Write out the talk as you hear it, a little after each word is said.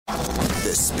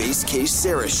The Space Case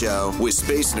Sarah Show with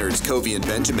space nerds Covey and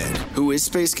Benjamin. Who is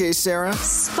Space Case Sarah?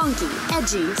 Spunky,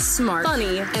 edgy, smart,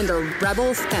 funny, and a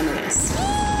rebel feminist.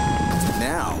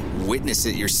 Now, witness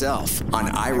it yourself on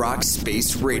iRock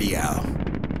Space Radio.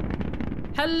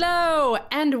 Hello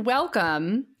and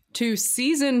welcome to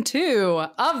Season 2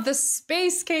 of The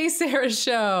Space Case Sarah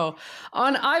Show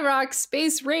on iRock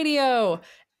Space Radio.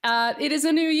 It is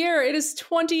a new year. It is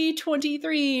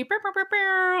 2023.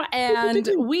 And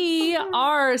we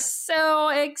are so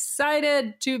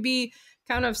excited to be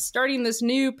kind of starting this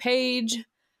new page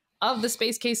of The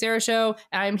Space Case Sarah Show.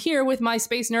 I'm here with my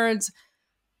space nerds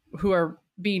who are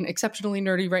being exceptionally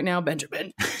nerdy right now.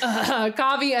 Benjamin,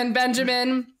 Covey and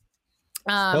Benjamin.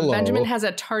 Benjamin has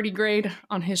a tardigrade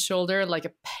on his shoulder, like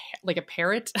a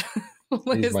parrot.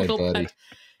 His little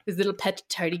pet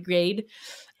tardigrade.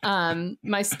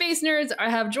 My space nerds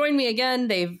have joined me again.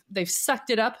 They've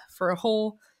sucked it up for a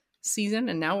whole season,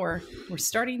 and now we're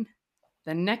starting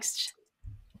the next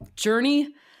journey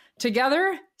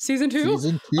together. Season 2 of the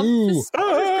Space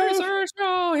Case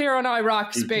Show here on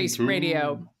iRock Space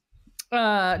Radio.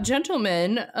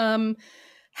 Gentlemen,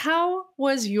 how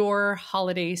was your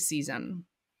holiday season?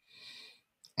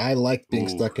 I liked being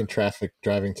stuck in traffic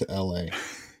driving to LA.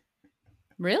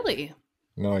 Really?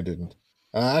 No, I didn't.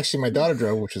 Actually, my daughter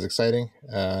drove, which was exciting.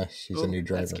 She's a new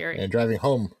driver. That's scary. And driving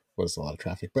home was a lot of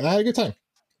traffic, but I had a good time.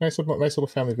 Nice little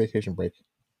family vacation break.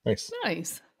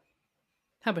 Nice.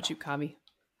 How about you, Covey?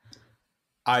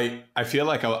 I feel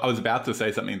like I was about to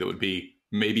say something that would be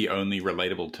maybe only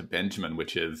relatable to Benjamin,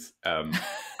 which is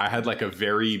I had like a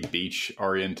very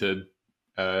beach-oriented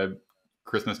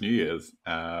Christmas, New Year's.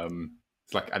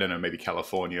 It's like, I don't know, maybe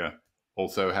California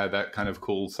also had that kind of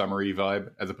cool summery vibe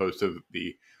as opposed to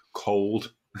the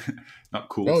cold, not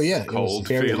cool, cold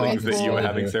feelings that you were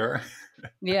having, Sarah.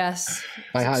 Yes.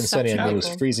 High and sunny, and it was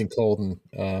freezing cold, and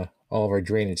all of our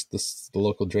drainage, the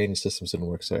local drainage systems didn't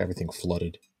work, so everything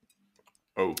flooded.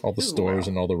 Oh. All the stores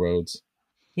and all the roads.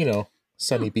 You know,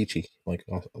 sunny, beachy, like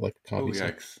Covey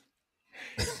said.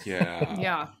 Yeah.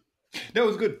 Yeah. No, it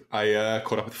was good. I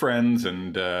caught up with friends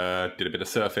and did a bit of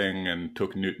surfing and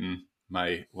took Newton,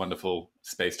 my wonderful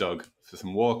space dog, for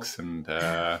some walks and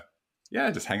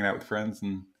just hanging out with friends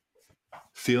and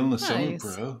feeling the summer,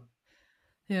 bro.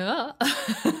 Yeah.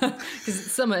 Because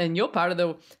it's summer in your part of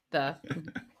the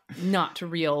not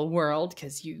real world,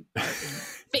 because you are in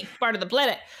a big part of the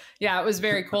planet. Yeah, it was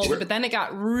very cold, but then it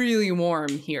got really warm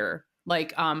here.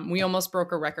 Like, we almost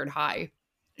broke a record high.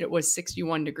 It was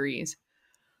 61 degrees.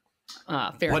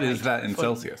 Fahrenheit. What is that in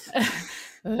Celsius?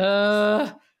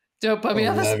 Don't put me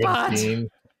on the spot. 11.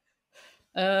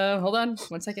 Hold on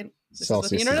 1 second.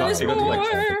 Celsius.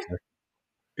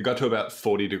 It got to about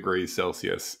 40 degrees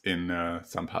Celsius in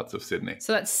some parts of Sydney.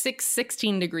 So that's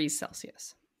 16 degrees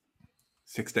Celsius.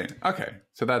 16. Okay,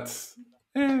 so that's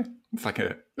it's like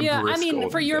a yeah. I mean,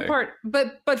 for your day. part,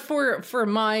 but for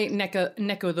my neck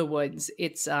of the woods,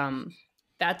 it's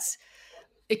that's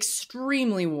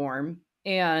extremely warm.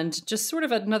 And just sort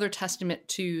of another testament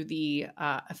to the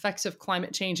effects of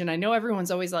climate change. And I know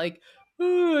everyone's always like,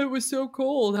 oh, it was so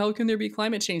cold. How can there be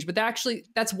climate change? But that's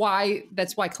why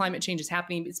climate change is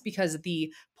happening. It's because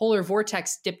the polar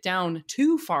vortex dipped down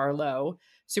too far low.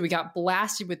 So we got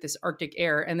blasted with this Arctic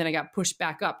air, and then it got pushed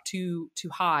back up too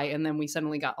high. And then we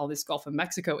suddenly got all this Gulf of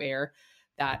Mexico air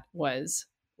that was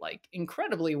like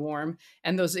incredibly warm,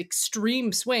 and those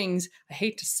extreme swings. I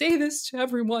hate to say this to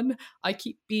everyone. I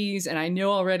keep bees, and I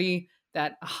know already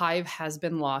that a hive has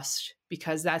been lost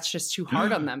because that's just too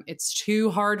hard on them. It's too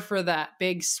hard for that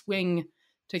big swing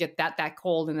to get that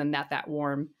cold and then that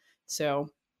warm. So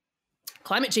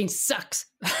climate change sucks.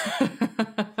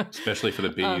 Especially for the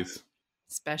bees.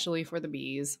 Especially for the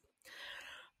bees.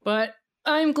 But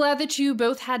I'm glad that you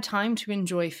both had time to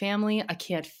enjoy family. I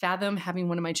can't fathom having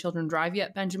one of my children drive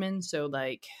yet, Benjamin. So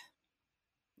like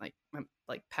I'm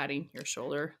like patting your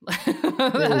shoulder.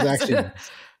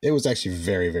 It was actually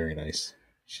very, very nice.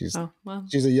 She's a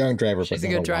young driver. She's a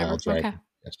good driver. Okay. Yeah,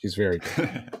 she's very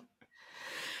good.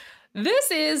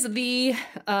 This is the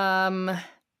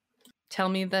tell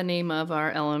me the name of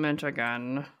our element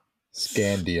again.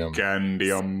 Scandium.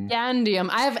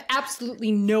 I have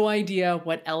absolutely no idea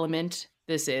what element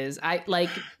this is. I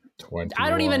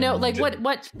don't even know. Like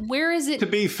where is it? To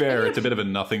be fair, it's a bit of a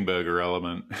nothing burger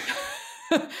element.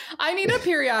 I need a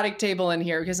periodic table in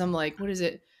here because I'm like, what is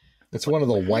it? It's one of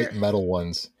the white metal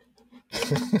ones.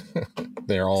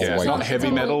 They're all white. It's not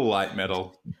heavy metal, light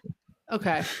metal.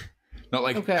 Okay. Not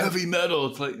like heavy metal.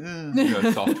 It's like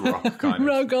soft rock kind of.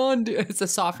 Rock on. It's a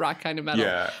soft rock kind of metal.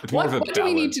 Yeah. It's more of a what do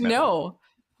we need to know?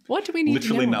 What do we need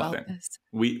Literally to know nothing. about this?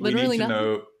 We need to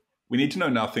know we need to know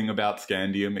nothing about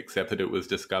scandium except that it was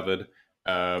discovered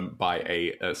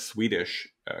by a Swedish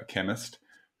chemist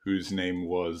whose name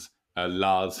was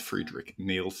Lars Friedrich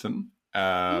Nielsen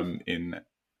in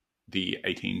the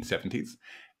 1870s.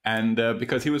 And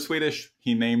because he was Swedish,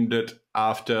 he named it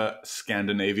after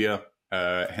Scandinavia,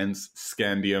 hence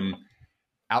scandium.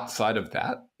 Outside of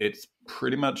that, it's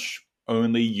pretty much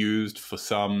only used for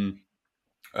some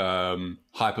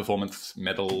high-performance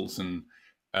metals and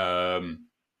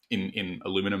in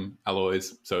aluminum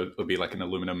alloys. So it would be like an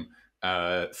aluminum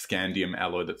scandium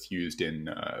alloy that's used in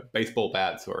baseball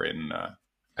bats or in, I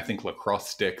think, lacrosse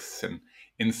sticks. And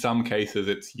in some cases,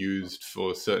 it's used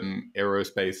for certain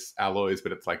aerospace alloys,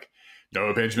 but it's like,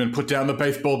 no, Benjamin, put down the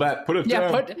baseball bat. Put it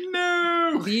down.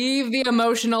 No! Leave the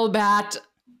emotional bat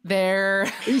there.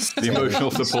 The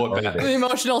emotional support bat. The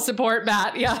emotional support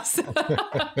bat, yes.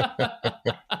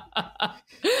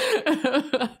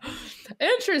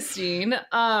 Interesting.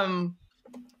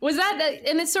 Was that,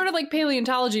 and it's sort of like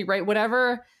paleontology, right?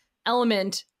 Whatever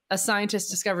element a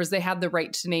scientist discovers, they have the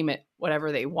right to name it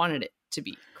whatever they wanted it to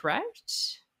be,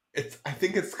 correct? I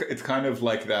think it's kind of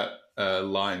like that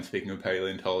line, speaking of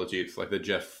paleontology, it's like the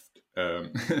Jeff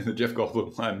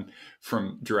Goldblum line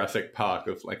from Jurassic Park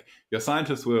of like, your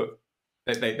scientists were,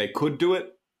 they could do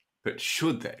it, but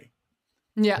should they?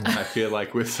 Yeah. And I feel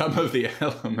like with some of the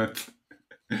elements,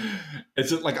 it's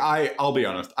just like, I'll be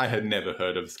honest, I had never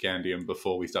heard of scandium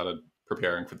before we started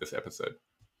preparing for this episode.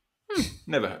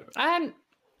 Never heard of it.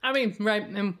 I mean, right,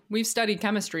 and we've studied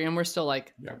chemistry and we're still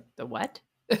like, the what?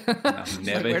 I'll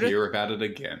never hear about it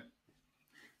again.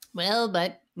 Well,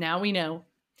 but now we know.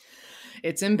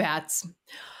 It's in bats.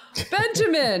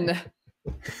 Benjamin!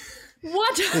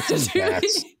 What It's in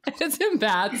bats. It's in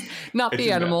bats, not It's the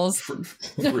in animals.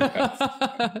 bats.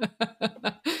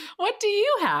 What do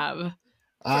you have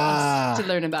for us to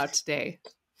learn about today?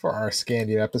 For our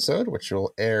Scandium episode, which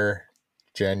will air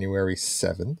January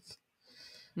 7th.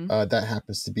 That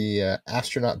happens to be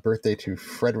astronaut birthday to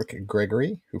Frederick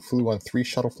Gregory, who flew on 3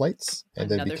 shuttle flights and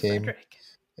then became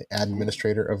the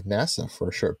administrator of NASA for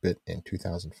a short bit in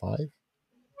 2005.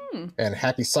 And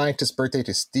happy scientist birthday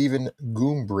to Stephen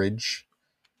Goombridge,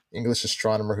 English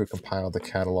astronomer who compiled the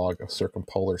catalog of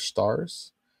circumpolar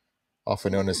stars,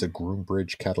 often known as the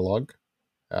Groombridge catalog.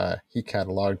 He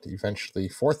cataloged eventually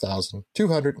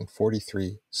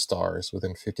 4,243 stars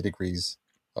within 50 degrees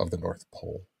of the North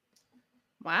Pole.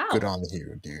 Wow. Good on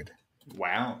you, dude.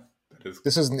 Wow.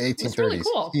 This was in the 1830s. Really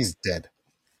cool. He's dead.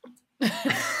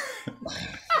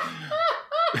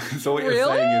 So what you're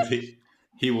saying is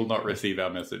he will not receive our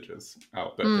messages.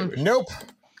 Our birthday wishes. Nope.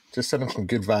 Just send him some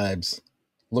good vibes.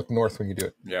 Look north when you do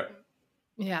it. Yeah.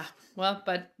 Yeah. Well,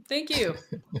 but thank you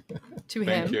to him.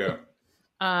 Thank you.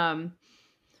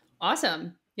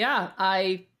 Awesome. Yeah,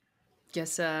 I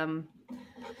guess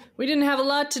we didn't have a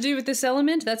lot to do with this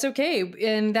element. That's okay.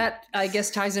 And that, I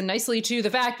guess, ties in nicely to the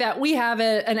fact that we have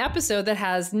an episode that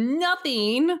has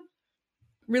nothing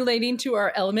relating to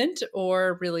our element,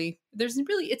 or really,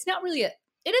 it's not really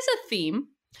it is a theme.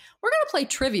 We're going to play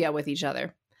trivia with each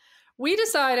other. We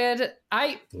decided,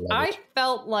 I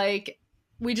felt like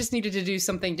we just needed to do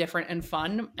something different and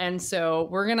fun. And so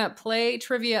we're going to play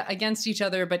trivia against each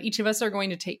other, but each of us are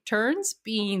going to take turns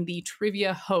being the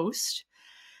trivia host.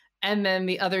 And then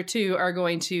the other two are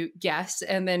going to guess.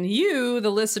 And then you,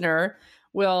 the listener,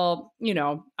 will,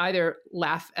 either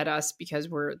laugh at us because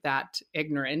we're that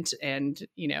ignorant and,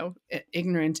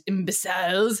 ignorant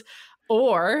imbeciles,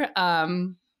 or,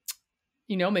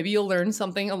 maybe you'll learn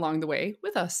something along the way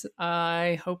with us.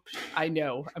 I'm going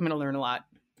to learn a lot.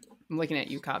 I'm looking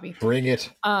at you, Kavi. Bring it.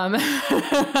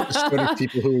 Let's show these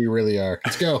people who we really are.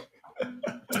 Let's go.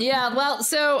 Yeah, well,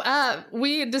 so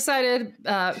we decided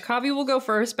Kavi will go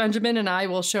first. Benjamin and I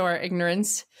will show our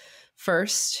ignorance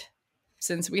first,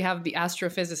 since we have the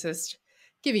astrophysicist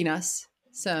giving us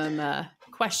some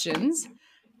questions.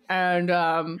 And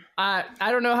I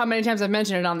don't know how many times I've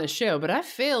mentioned it on this show, but I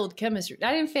failed chemistry.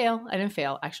 I didn't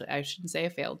fail. Actually, I shouldn't say I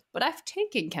failed, but I've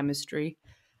taken chemistry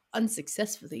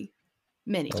unsuccessfully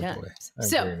many times. I'm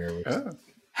so very nervous.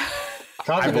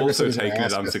 I've also taken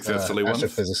it unsuccessfully once.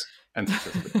 And Watch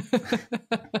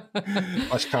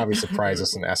Kavi surprise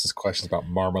us and ask us questions about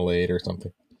marmalade or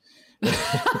something.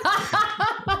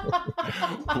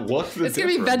 What's the It's going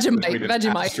to be Vegemite.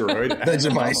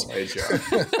 Vegemite.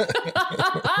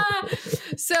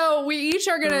 So we each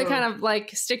are going to kind of like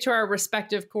stick to our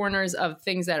respective corners of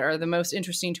things that are the most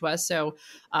interesting to us. So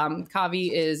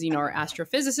Kavi is, our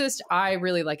astrophysicist. I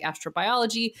really like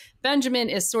astrobiology. Benjamin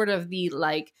is sort of the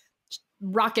like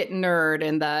rocket nerd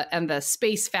and the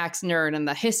space facts nerd and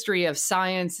the history of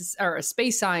science, or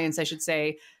space science, I should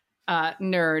say,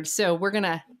 nerd. So we're going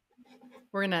to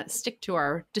We're gonna stick to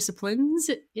our disciplines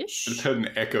I just ish. heard an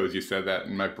echo as you said that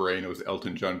in my brain. It was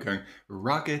Elton John going,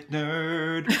 "Rocket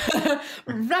nerd."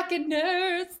 Rocket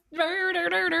nerds.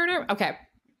 Okay.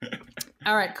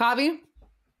 All right, Kavi.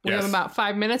 We have Yes. about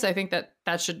 5 minutes. I think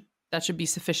that should be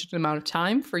sufficient amount of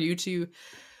time for you to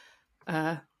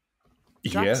drop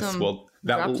Yes, some, well,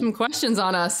 drop some questions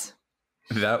on us.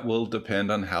 that will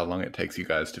depend on how long it takes you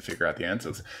guys to figure out the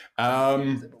answers.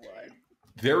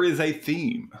 There is a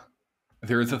theme.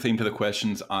 There is a theme to the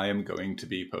questions I am going to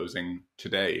be posing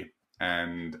today.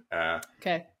 And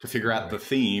Okay. to figure out the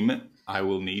theme, I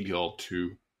will need y'all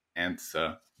to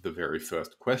answer the very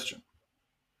first question.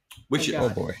 Which Oh,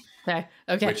 is, Oh boy. Okay.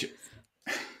 Okay. which is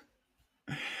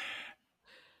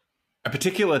a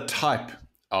particular type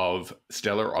of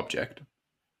stellar object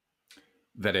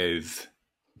that is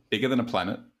bigger than a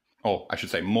planet, or I should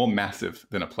say more massive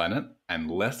than a planet and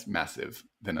less massive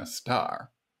than a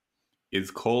star, is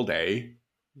called a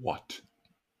what?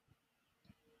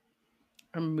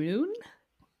 A moon?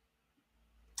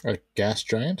 A gas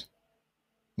giant?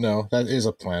 No, that is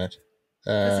a planet.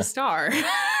 That's a star.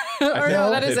 or no, no,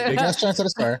 that is the a gas giant's not a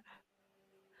star.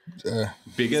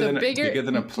 Bigger so bigger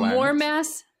than a planet. More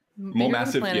mass. More bigger than a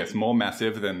massive, planet. yes, more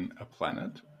massive than a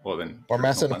planet. Or than More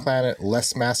massive than a planet,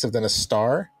 less massive than a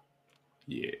star.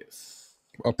 Yes.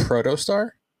 A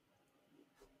protostar?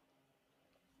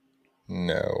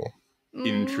 No.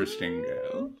 Interesting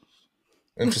girl.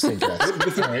 Interesting guess.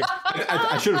 All right.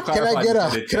 I should have Can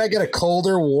clarified. I get a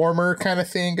colder, warmer kind of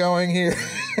thing going here?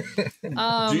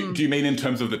 Do you mean in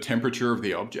terms of the temperature of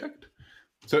the object?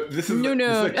 So this is No.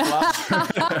 This is a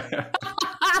class.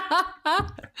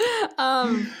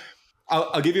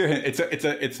 I'll give you a hint.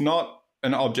 It's not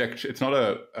an object. It's not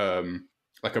a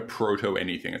like a proto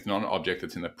anything. It's not an object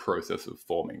that's in the process of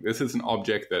forming. This is an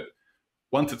object that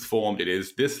once it's formed, it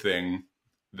is this thing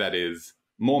that is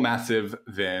more massive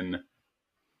than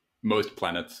most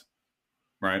planets,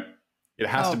 right? It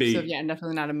has to be. So yeah,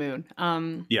 definitely not a moon.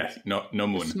 Yes, no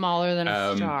moon. Smaller than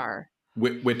a Um, star.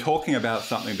 We're talking about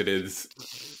something that is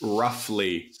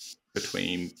roughly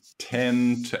between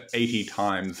 10 to 80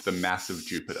 times the mass of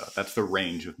Jupiter. That's the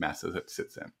range of masses it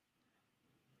sits in.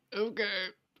 Okay.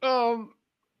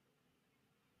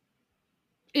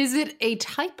 Is it a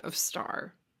type of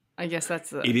star? I guess that's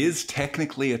the. It is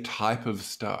technically a type of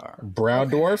star. Brown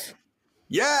dwarf?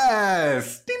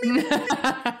 Yes!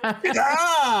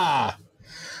 Ah!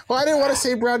 Well, I didn't want to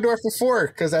say brown dwarf before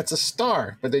because that's a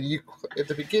star. But then you, at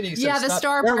the beginning, you said Yeah, it's the not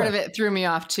star brown. part of it threw me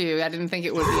off too. I didn't think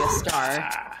it would be a star.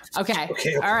 Okay.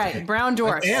 All right. Brown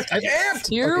dwarf. I'm amped.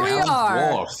 Here Okay, we I'm are.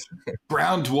 Dwarf.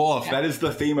 Brown dwarf. That is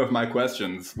the theme of my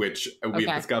questions, which we've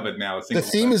Okay. discovered now. The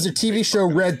theme is the TV show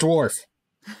Red Dwarf.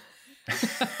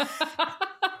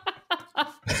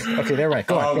 Okay, never mind.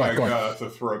 Go on. God, that's a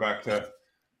throwback to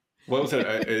what was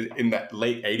it in that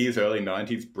late 80s, early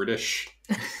 90s British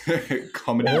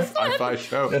comedy sci-fi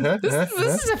show.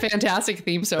 This is a fantastic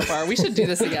theme so far. We should do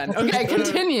this again. Okay,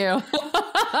 continue.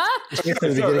 Get to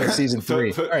the beginning of season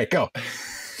 3. so- All right, go.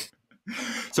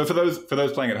 So for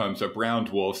those playing at home, so brown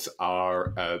dwarfs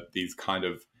are these kind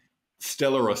of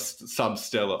stellar or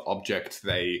substellar objects.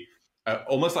 They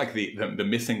almost like the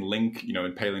missing link. You know,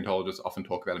 and paleontologists often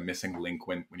talk about a missing link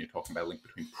when you're talking about a link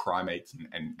between primates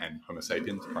and Homo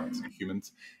sapiens, primates and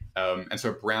humans. And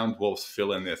so brown dwarfs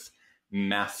fill in this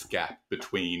mass gap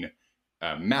between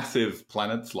massive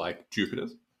planets like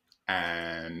Jupiter's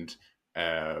and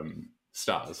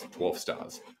stars, dwarf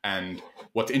stars. And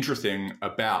what's interesting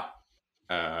about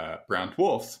brown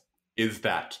dwarfs is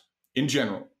that, in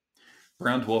general,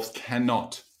 brown dwarfs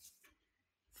cannot,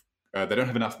 they don't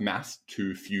have enough mass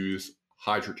to fuse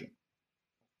hydrogen,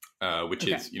 which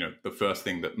is, the first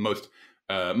thing that most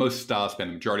stars spend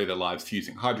the majority of their lives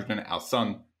fusing hydrogen. Our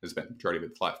sun has spent the majority of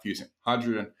its life fusing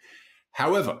hydrogen.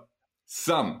 However,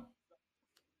 some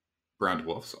brown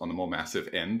dwarfs on the more massive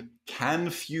end can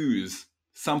fuse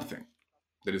something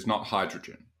that is not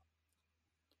hydrogen.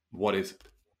 What is it?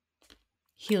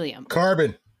 Helium.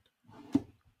 Carbon.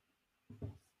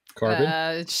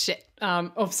 Shit.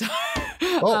 Sorry.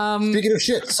 Speaking of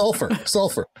shit, sulfur.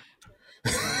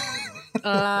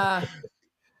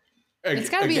 It's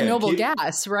got to be a noble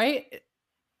gas, right?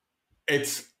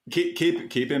 It's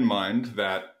keep in mind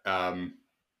that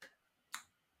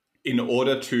in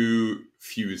order to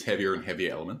fuse heavier and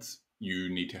heavier elements, you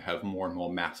need to have more and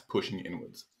more mass pushing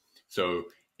inwards. So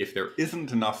if there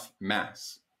isn't enough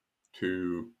mass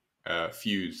to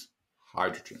fuse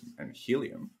hydrogen and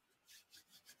helium,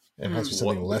 It has to be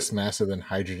something less massive than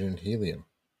hydrogen and helium.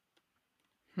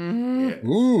 yeah.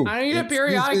 Ooh, I need a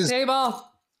periodic table.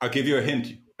 I'll give you a hint.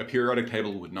 A periodic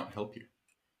table would not help you.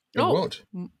 It won't.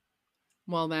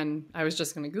 Well, then I was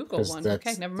just going to Google one.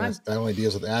 Okay, never mind. That only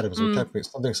deals with atoms. We're talking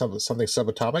something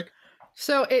subatomic.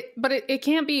 So it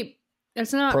can't be.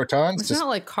 It's not protons. It's not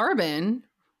like carbon.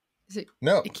 Is it?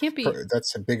 No, it can't be.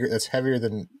 That's bigger. That's heavier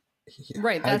than.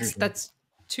 Right. Hydrogen. That's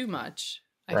too much.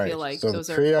 I feel like so those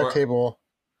the are. periodic table.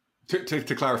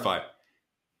 To clarify,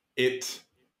 it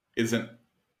is an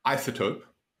isotope.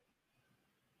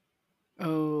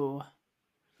 Oh.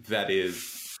 That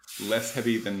is less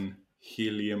heavy than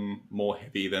helium, more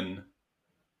heavy than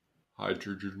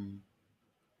hydrogen.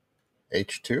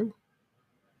 H2?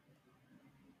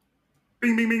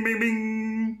 Bing, bing, bing, bing,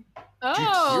 bing.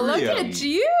 Oh, Deuterium. look at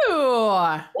you.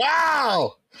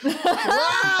 Wow!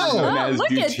 Wow! Known as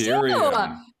look at deuterium.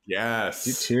 you. Yes.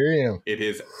 Deuterium. It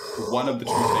is one of the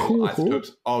two stable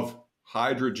isotopes of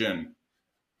hydrogen.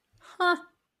 Huh.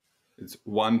 It's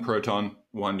one proton,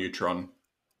 one neutron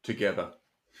together.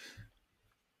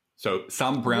 So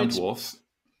some brown dwarfs,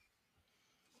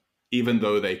 even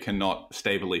though they cannot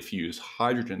stably fuse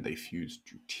hydrogen, they fuse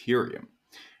deuterium.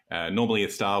 Normally, a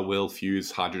star will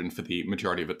fuse hydrogen for the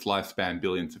majority of its lifespan,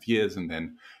 billions of years, and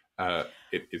then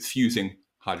it is fusing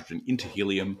hydrogen into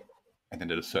helium, and then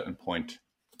at a certain point,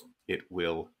 it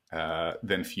will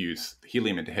then fuse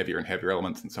helium into heavier and heavier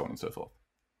elements, and so on and so forth.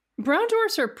 Brown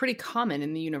dwarfs are pretty common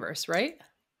in the universe, right?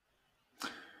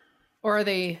 Or are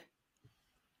they?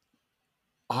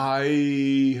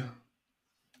 I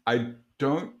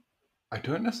don't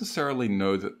necessarily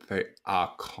know that they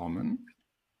are common.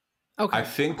 Okay. I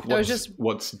think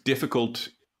what's difficult,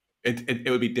 it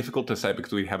would be difficult to say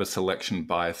because we have a selection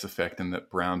bias effect in that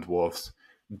brown dwarfs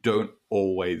don't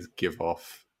always give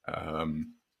off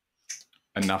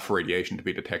enough radiation to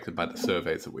be detected by the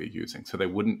surveys that we're using. So they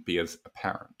wouldn't be as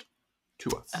apparent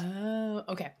to us. Oh,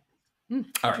 okay. All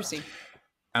Interesting. Right.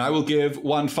 And I will give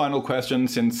one final question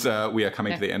since we are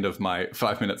coming to the end of my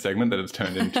 5-minute segment that has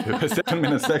turned into a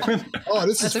 7-minute segment. Oh,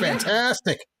 this is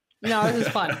fantastic. No, this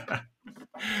is fun.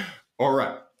 All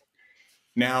right.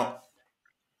 Now,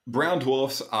 brown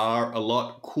dwarfs are a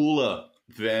lot cooler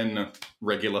than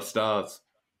regular stars.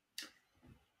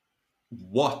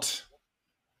 What?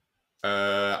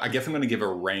 I guess I'm going to give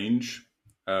a range,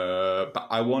 but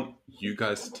I want you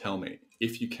guys to tell me,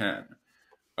 if you can,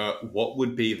 what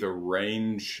would be the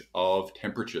range of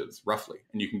temperatures, roughly?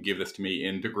 And you can give this to me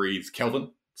in degrees Kelvin,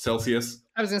 Celsius,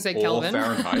 I was going to say or Kelvin.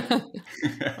 Fahrenheit.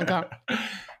 Okay.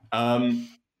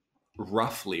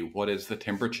 Roughly, what is the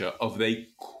temperature of the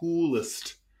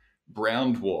coolest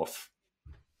brown dwarf?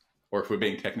 Or if we're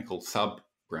being technical,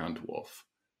 sub-brown dwarf.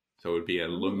 So it would be a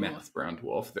low-mass brown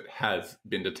dwarf that has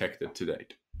been detected to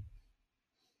date.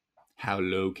 How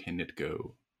low can it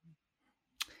go?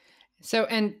 So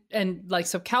and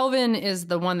so Kelvin is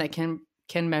the one that can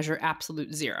measure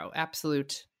absolute zero, the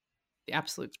absolute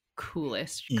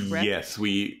coolest, correct? Yes,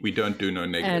 we don't do no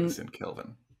negatives in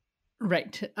Kelvin.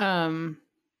 Right.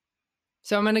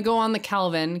 So I'm going to go on the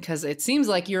Kelvin because it seems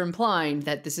like you're implying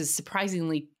that this is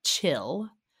surprisingly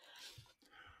chill.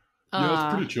 Yeah,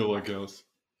 it's pretty chill, I guess.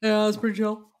 Yeah, it's pretty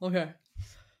chill. Okay.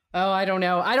 Oh, I don't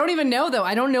know. I don't even know though.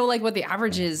 I don't know like what the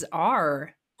averages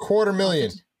are.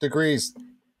 250,000 degrees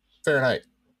Fahrenheit.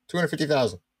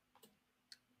 250,000.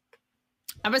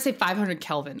 I'm going to say 500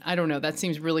 Kelvin. I don't know. That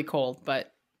seems really cold,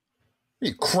 but. Are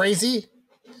you crazy?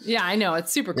 Yeah, I know.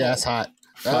 It's super cold. Yeah, that's hot.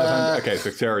 500. Okay, so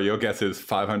Sarah, your guess is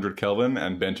 500 Kelvin,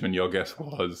 and Benjamin, your guess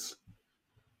was?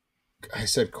 I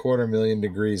said 250,000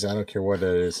 degrees. I don't care what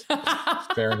it is.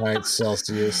 Fahrenheit,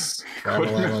 Celsius,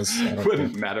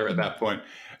 wouldn't matter at that point.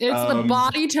 It's the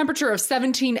body temperature of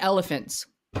 17 elephants.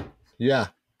 Yeah.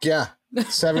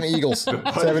 7 eagles.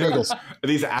 7 eagles. Are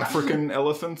these African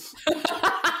elephants?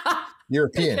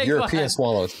 European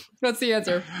swallows. That's the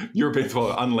answer. European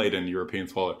swallow, unladen European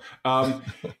swallow.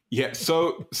 Yeah,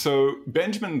 so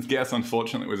Benjamin's guess,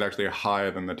 unfortunately, was actually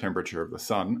higher than the temperature of the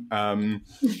sun.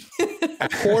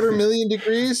 250,000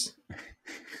 degrees?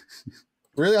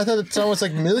 Really? I thought the sun was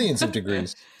like millions of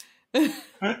degrees. All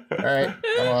right,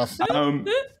 I'm off.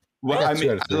 Well, I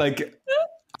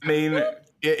mean,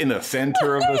 in the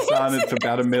center of the sun, it's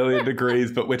about 1 million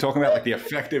degrees, but we're talking about like the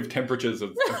effective temperatures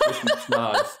of distant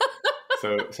stars.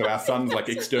 So our sun's like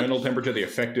external temperature, the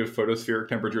effective photospheric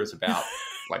temperature is about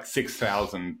like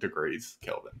 6,000 degrees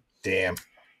Kelvin. Damn.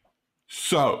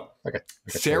 So, Okay,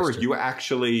 Sarah, you were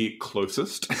actually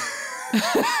closest.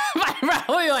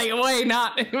 Probably like, wait,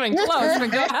 not even close,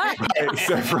 but go ahead. By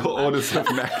several orders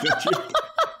of magnitude.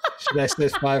 Should I say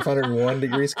 501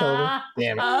 degrees Kelvin?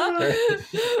 Damn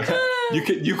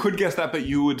it. You could guess that, but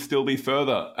you would still be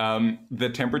further. The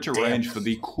temperature range for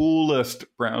the coolest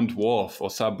brown dwarf or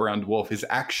sub-brown dwarf is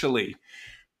actually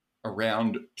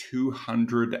around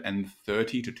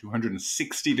 230 to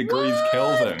 260 degrees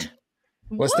Kelvin.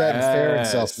 What's that in Fahrenheit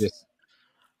Celsius?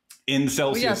 In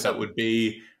Celsius, Well, yeah, so- that would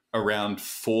be around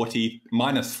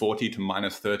minus 40 to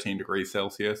minus 13 degrees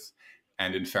Celsius.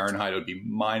 And in Fahrenheit, it would be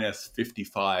minus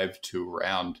 55 to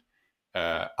around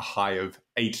a high of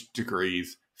 8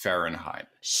 degrees Fahrenheit.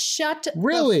 Shut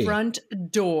Really? the front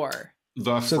door.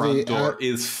 The So front the, door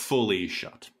is fully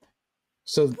shut.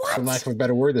 So, for lack of a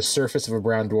better word, the surface of a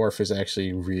brown dwarf is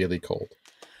actually really cold.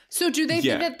 So do they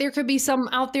Yeah. think that there could be some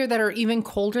out there that are even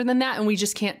colder than that and we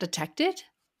just can't detect it?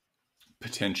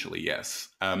 Potentially, yes.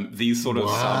 These sort of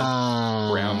Wow.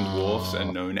 sub-brown dwarfs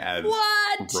are known as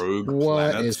What? rogue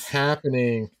What planets. is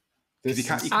happening? 'Cause you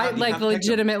can't- you I can't like detect them.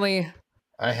 legitimately,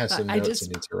 I have some I notes just- I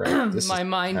need to write. This my is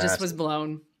mind just was fantastic.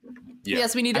 blown. Yeah.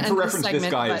 Yes, we need to and end for this reference, segment,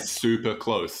 this guy but- is super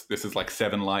close. This is like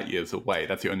 7 light years away.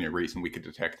 That's the only reason we could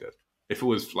detect it. If it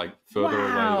was like further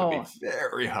away, it Wow. would be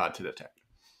very hard to detect.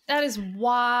 That is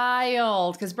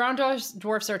wild because brown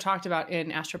dwarfs are talked about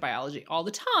in astrobiology all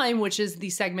the time, which is the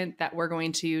segment that we're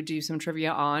going to do some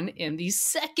trivia on in the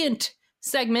second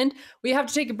segment. We have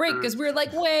to take a break because we're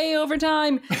like way over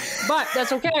time, but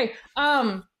that's okay.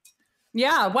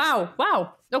 Yeah,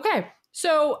 wow. Okay.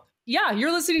 So, yeah,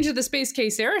 you're listening to the Space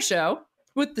Case Sarah show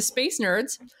with the space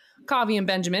nerds, Kavi and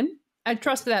Benjamin. I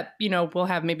trust that, we'll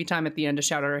have maybe time at the end to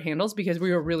shout out our handles because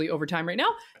we are really over time right now.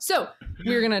 So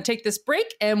we're going to take this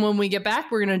break. And when we get back,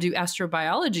 we're going to do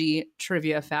astrobiology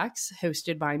trivia facts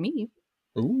hosted by me.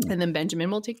 Ooh. And then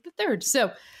Benjamin will take the third.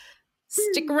 So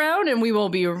stick around and we will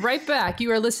be right back.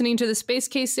 You are listening to the Space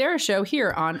Case Sarah show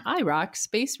here on iRock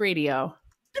Space Radio.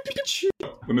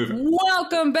 We're moving.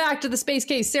 Welcome back to the Space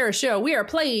Case Sarah show. We are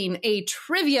playing a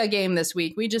trivia game this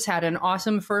week. We just had an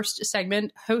awesome first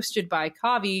segment hosted by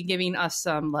Kavi giving us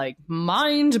some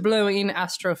mind-blowing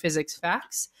astrophysics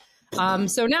facts.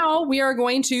 So now we are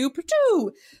going to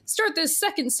start this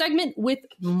second segment with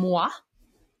moi,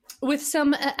 with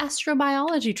some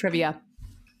astrobiology trivia.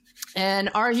 And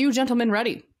are you gentlemen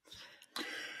ready?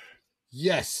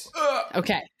 Yes.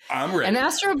 Okay. I'm ready. And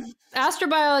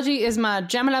astrobiology is my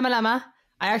jamalama.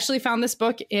 I actually found this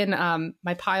book in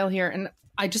my pile here, and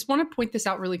I just want to point this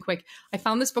out really quick. I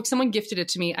found this book; someone gifted it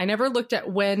to me. I never looked at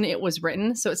when it was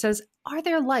written, so it says, "Are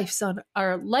there life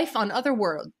on other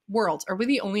worlds? Are we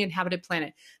the only inhabited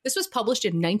planet?" This was published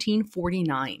in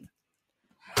 1949.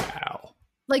 Wow.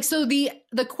 So the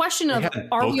question of had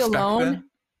 "Are we books back alone?" then?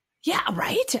 Yeah,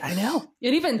 right. I know.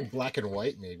 It even Black and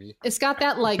white, maybe. it's got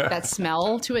that that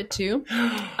smell to it too.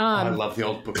 I love the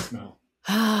old book smell.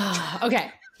 Okay.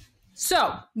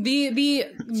 So the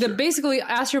basically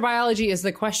astrobiology is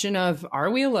the question of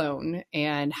are we alone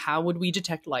and how would we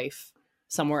detect life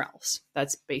somewhere else?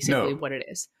 That's basically what it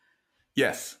is.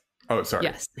 Yes. Oh, sorry.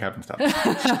 Yes. We haven't stopped.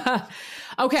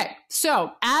 Okay.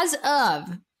 So as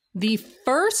of the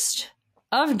 1st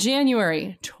of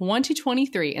January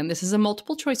 2023, and this is a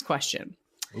multiple choice question,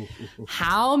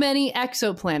 how many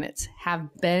exoplanets have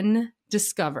been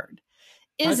discovered?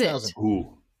 Is 5,000. it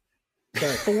Ooh.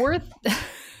 Sorry.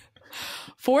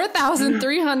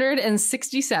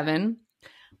 4,367,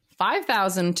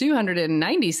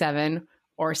 5,297,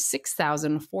 or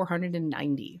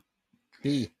 6,490?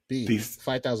 B. These-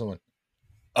 5,001.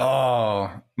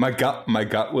 Oh, my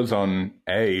gut was on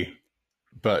A,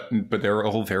 but they're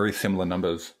all very similar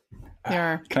numbers.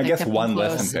 Can I guess one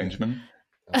less than Benjamin?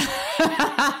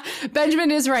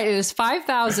 Benjamin is right. It is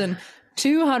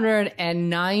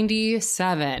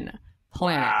 5,297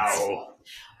 planets. Wow.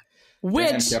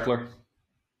 Which, Damn, Kepler.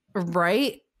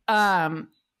 right?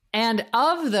 And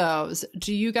of those,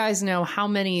 do you guys know how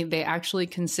many they actually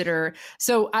consider?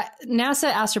 So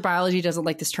NASA astrobiology doesn't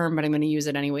like this term, but I'm going to use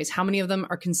it anyways. How many of them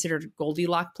are considered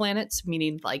Goldilocks planets,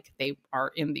 meaning they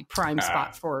are in the prime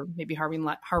spot for maybe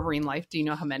harboring life? Do you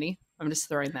know how many? I'm just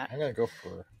throwing that. I'm going to go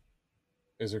for...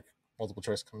 Is there multiple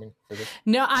choice coming for this?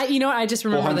 No, I just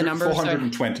remember the number.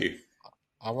 420.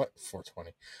 I want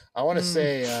 420. I want to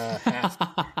say half.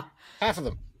 Half of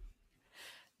them.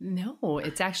 No,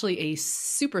 it's actually a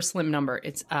super slim number.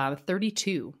 It's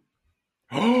 32.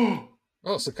 Oh,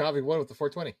 Oh, so Kavi won with the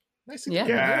 420. Nice. Yeah.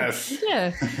 yes.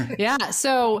 Yeah.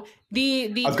 So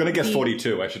the I was going to guess the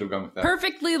 42. I should have gone with that.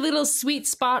 perfectly little sweet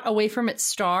spot away from its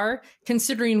star,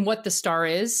 considering what the star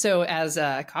is. So as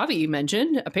Kavi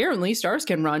mentioned, apparently stars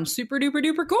can run super duper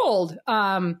duper cold.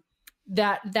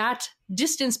 That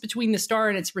distance between the star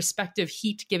and its respective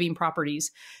heat-giving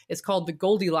properties is called the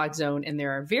Goldilocks zone, and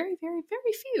there are very, very,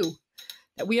 very few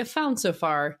that we have found so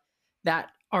far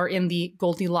that are in the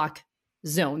Goldilocks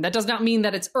zone. That does not mean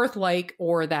that it's Earth-like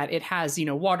or that it has,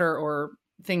 water or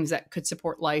things that could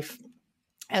support life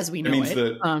as we know means it.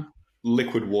 that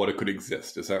liquid water could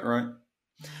exist. Is that right?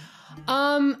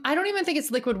 I don't even think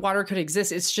it's liquid water could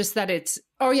exist. It's just that it's.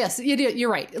 Oh yes,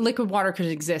 you're right. Liquid water could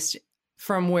exist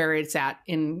from where it's at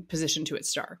in position to its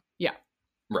star. Yeah.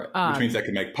 Right. Which means they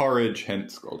can make porridge,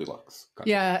 hence Goldilocks.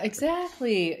 Yeah,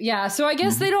 exactly. Yeah. So I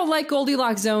guess they don't like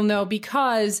Goldilocks zone though,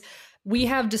 because we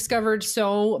have discovered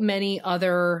so many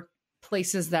other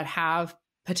places that have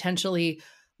potentially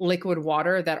liquid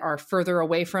water that are further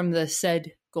away from the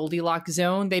said Goldilocks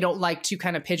zone. They don't like to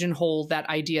kind of pigeonhole that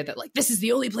idea that like, this is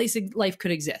the only place life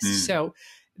could exist. So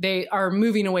they are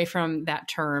moving away from that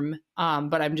term.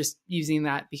 But I'm just using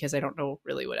that because I don't know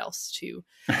really what else to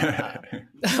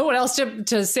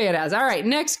to say it as. All right.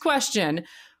 Next question.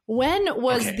 When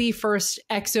was the first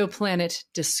exoplanet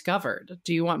discovered?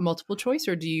 Do you want multiple choice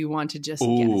or do you want to just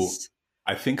guess?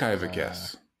 I think I have a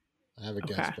guess. I have a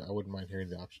guess, but I wouldn't mind hearing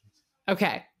the options.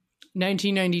 Okay.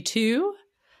 1992,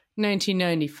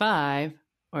 1995,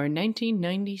 or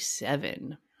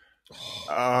 1997?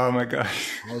 Oh my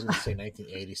gosh. I was going to say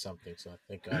 1980 something, so I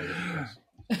think I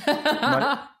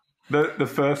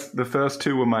the first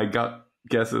two were my gut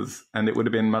guesses, and it would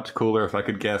have been much cooler if I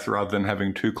could guess rather than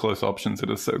having two close options that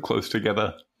are so close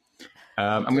together.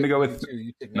 I'm going to go with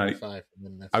 95.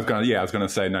 I was going to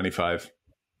say 95.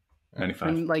 95.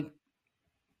 And like,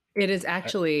 it is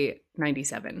actually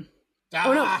 97.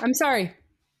 Oh no, I'm sorry.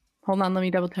 Hold on, let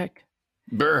me double check.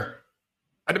 Brr.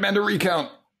 I demand a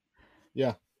recount.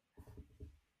 Yeah.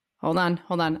 Hold on.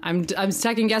 I'm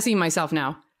second guessing myself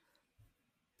now.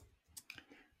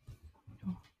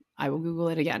 I will Google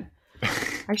it again.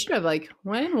 I should have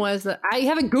when was the? I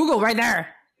have a Google right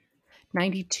there.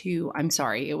 92. I'm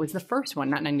sorry. It was the first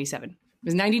one, not 97. It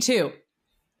was 92.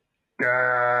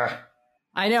 I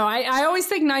know. I always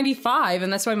think 95,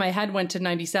 and that's why my head went to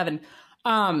 97.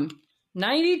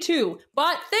 92.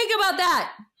 But think about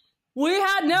that. We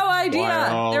had no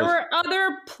idea there were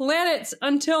other planets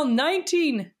until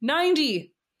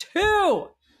 1992.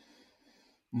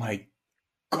 My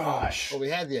gosh. Well, we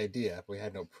had the idea, but we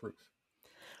had no proof.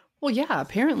 Well, yeah,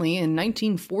 apparently in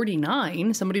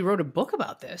 1949, somebody wrote a book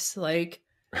about this.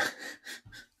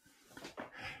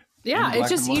 Yeah, it's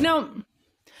just,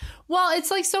 well,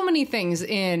 it's like so many things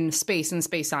in space and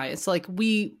space science. Like I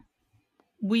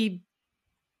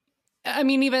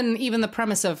mean, even the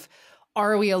premise of,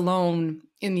 are we alone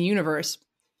in the universe?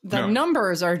 The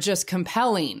numbers are just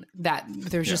compelling that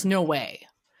there's just no way,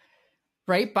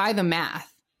 right? By the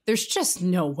math, there's just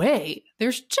no way.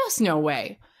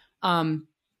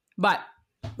 But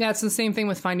that's the same thing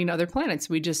with finding other planets.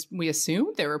 We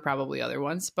assumed there were probably other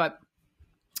ones, but,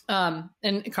 and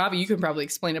Kavi, you can probably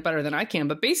explain it better than I can,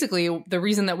 but basically the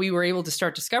reason that we were able to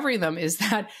start discovering them is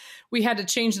that we had to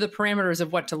change the parameters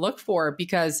of what to look for,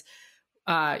 because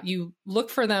you look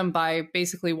for them by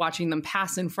basically watching them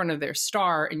pass in front of their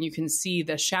star, and you can see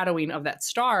the shadowing of that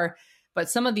star. But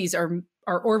some of these are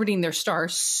orbiting their star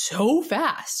so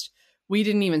fast, we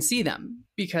didn't even see them,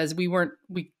 because we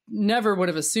never would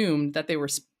have assumed that they were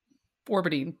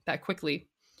orbiting that quickly.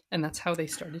 And that's how they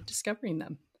started discovering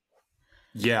them.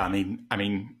 Yeah, I mean,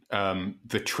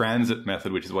 the transit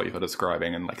method, which is what you're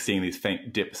describing, and seeing these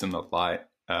faint dips in the light,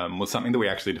 was something that we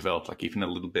actually developed even a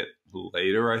little bit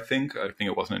later, I think. I think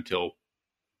it wasn't until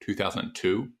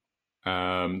 2002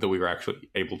 that we were actually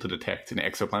able to detect an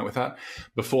exoplanet with that.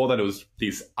 Before that, it was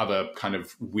these other kind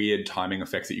of weird timing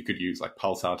effects that you could use, like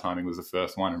pulsar timing was the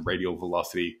first one, and radial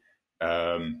velocity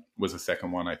was the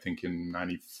second one, I think, in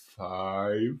 95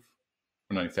 or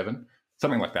 97.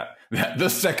 Something like that. The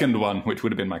second one, which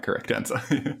would have been my correct answer.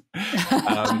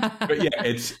 But yeah,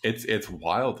 it's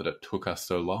wild that it took us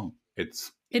so long. It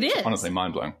is honestly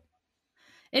mind blowing.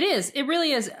 It is. It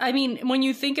really is. I mean, when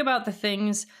you think about the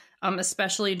things,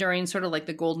 especially during sort of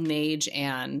the Golden Age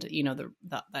and the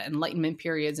Enlightenment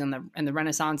periods and the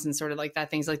Renaissance and sort of that,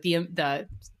 things like the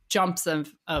jumps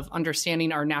of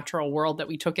understanding our natural world that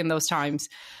we took in those times,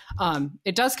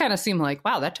 it does kind of seem like,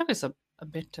 wow, that took us a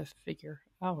bit to figure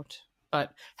out.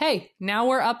 But hey, now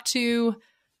we're up to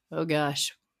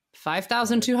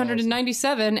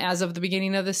 5,297 as of the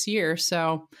beginning of this year.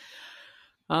 So,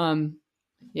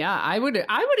 yeah, I would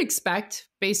expect,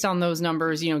 based on those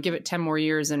numbers, give it 10 more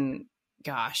years, and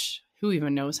gosh, who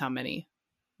even knows how many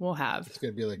we'll have. It's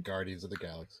going to be like Guardians of the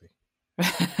Galaxy.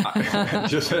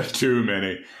 Just too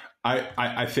many.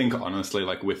 I think, honestly,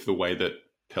 with the way that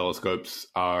telescopes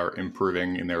are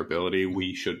improving in their ability,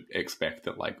 we should expect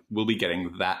that we'll be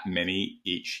getting that many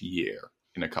each year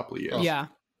in a couple of years. Yeah.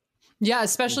 Yeah,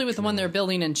 especially with the one they're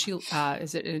building in Chile.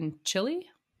 Is it in Chile?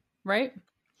 Right?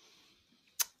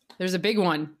 There's a big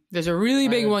one. There's a really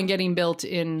big one getting built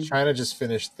in... China just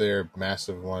finished their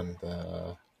massive one,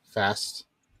 the FAST.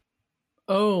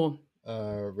 Oh,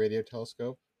 radio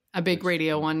telescope. A big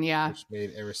radio one, yeah. Which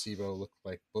made Arecibo look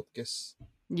like Bupkis.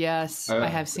 Yes, I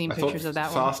have seen pictures of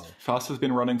that one. FAST has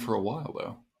been running for a while,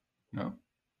 though. No?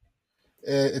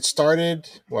 It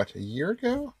started, a year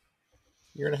ago?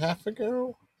 Year and a half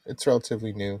ago? It's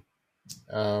relatively new.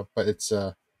 But it's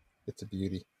a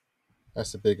beauty.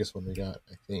 That's the biggest one we got,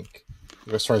 I think,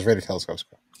 as far as radio telescopes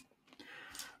go.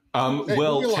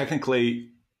 Well,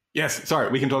 technically, yes. Sorry,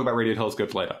 we can talk about radio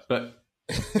telescopes later. But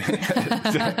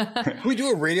can we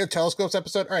do a radio telescopes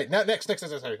episode? All right, now next.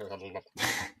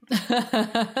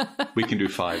 We can do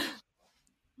 5.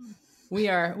 We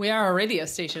are a radio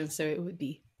station, so it would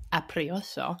be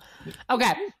aprioso.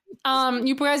 Okay.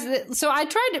 You guys, so I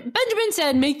tried to, Benjamin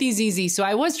said make these easy, so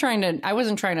I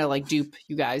wasn't trying to like dupe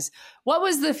you guys. What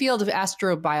was the field of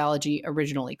astrobiology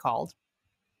originally called?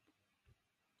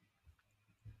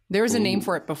 There was a name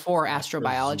for it before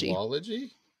astrobiology.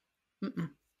 Zoology?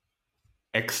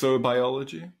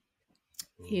 Exobiology?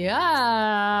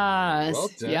 Yes. Well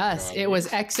done, yes, Connie. it was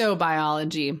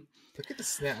exobiology. Look at the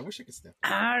snap. I wish I could snap.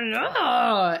 I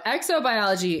know.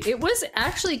 Exobiology. It was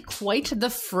actually quite the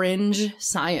fringe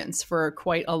science for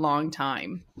quite a long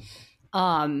time.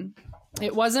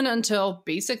 It wasn't until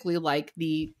basically like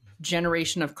the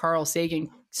generation of Carl Sagan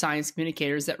science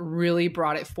communicators that really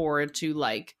brought it forward to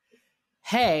like,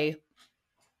 hey,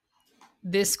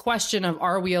 this question of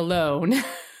are we alone?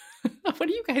 What are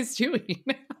you guys doing?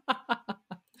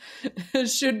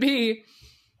 Should be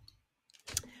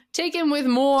taken with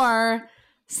more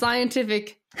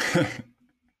scientific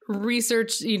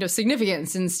research,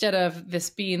 significance instead of this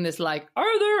being this like,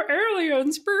 are there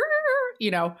aliens?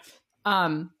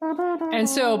 And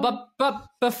so, but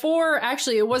before,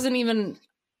 actually, it was even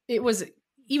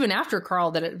after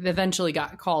Carl that it eventually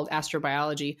got called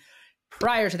astrobiology.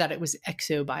 Prior to that, it was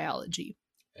exobiology.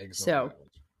 So,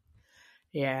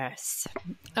 yes.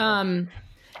 And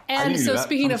so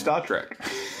speaking of Star Trek.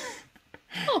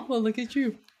 Oh, well, look at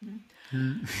you.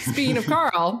 Speaking of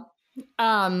Carl,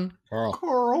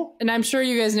 Carl. and I'm sure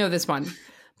you guys know this one,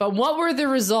 but what were the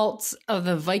results of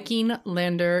the Viking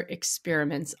lander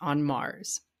experiments on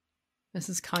Mars? This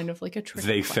is kind of like a trick.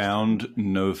 They found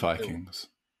no Vikings.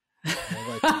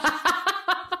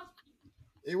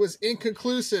 It was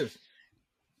inconclusive.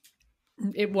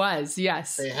 It was,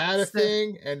 yes. They had a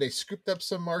thing, and they scooped up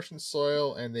some Martian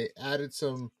soil, and they added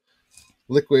some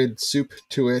liquid soup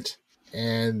to it,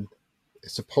 and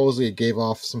supposedly it gave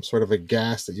off some sort of a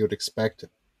gas that you would expect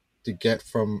to get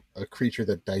from a creature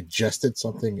that digested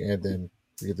something and then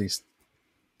released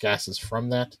gases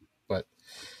from that. But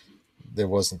there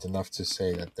wasn't enough to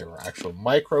say that there were actual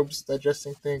microbes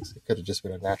digesting things. It could have just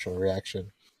been a natural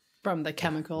reaction. From the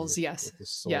chemicals, yes.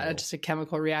 soil. Yeah, just a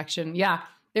chemical reaction. Yeah,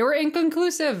 they were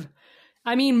inconclusive.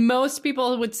 I mean, most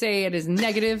people would say it is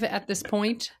negative at this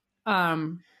point.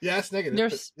 Yeah, it's negative.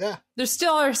 There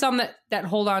still are some that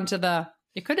hold on to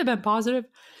it could have been positive,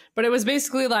 but it was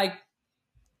basically like,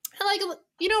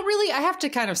 really, I have to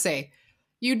kind of say,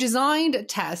 you designed a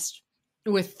test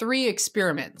with 3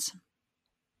 experiments.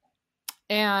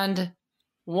 And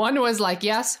one was like,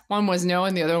 yes, one was no,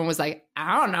 and the other one was like,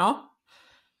 I don't know.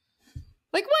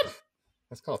 Like what?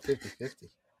 That's called 50-50.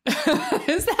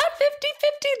 Is that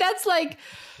 50-50? That's like...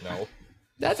 No.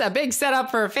 That's a big setup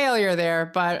for a failure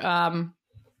there, but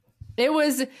it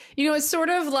was, it's sort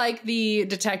of like the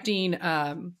detecting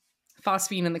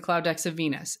phosphine in the cloud decks of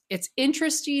Venus. It's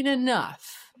interesting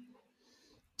enough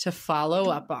to follow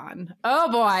up on.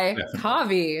 Oh boy,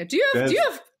 Javi, do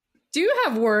you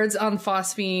have words on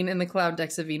phosphine in the cloud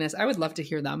decks of Venus? I would love to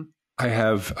hear them. I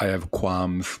have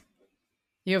qualms.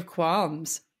 You have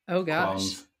qualms. Oh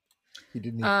gosh.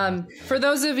 Qualms. For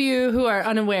those of you who are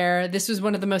unaware, this was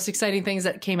one of the most exciting things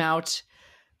that came out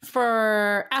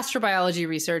for astrobiology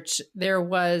research. There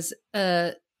was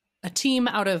a team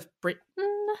out of Britain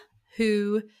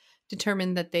who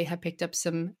determined that they had picked up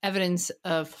some evidence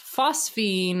of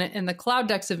phosphine in the cloud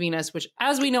decks of Venus, which,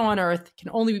 as we know on Earth, can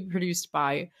only be produced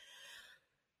by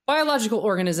biological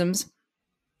organisms.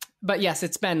 But yes,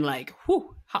 it's been like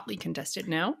hotly contested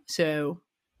now. So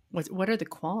what are the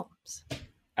qualms?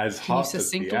 As hot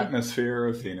as the atmosphere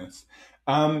of Venus.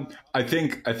 I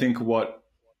think what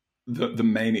the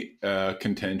main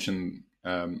contention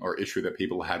or issue that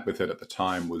people had with it at the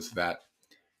time was that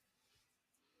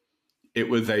it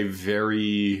was a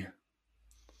very,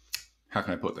 how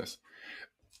can I put this?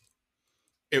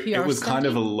 It was kind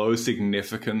of a low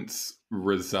significance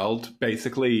result.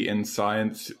 Basically, in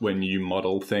science, when you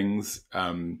model things,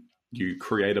 you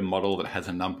create a model that has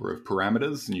a number of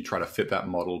parameters and you try to fit that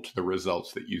model to the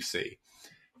results that you see.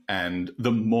 And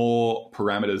the more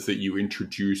parameters that you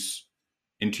introduce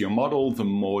into your model, the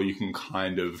more you can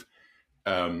kind of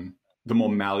the more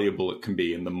malleable it can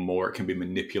be and the more it can be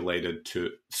manipulated to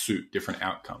suit different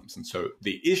outcomes. And so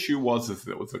the issue was that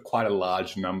there was quite a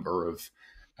large number of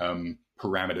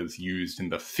parameters used in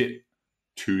the fit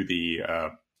to the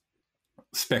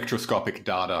spectroscopic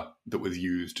data that was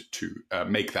used to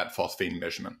make that phosphine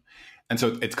measurement. And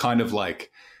so it's kind of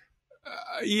like,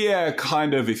 it's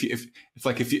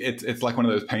like one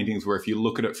of those paintings where if you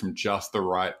look at it from just the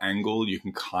right angle, you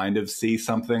can kind of see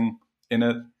something in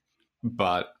it,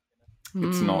 but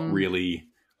it's not really.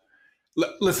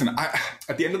 Listen,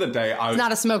 at the end of the day, it's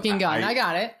not a smoking gun. I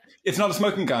got it. It's not a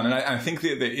smoking gun, and I think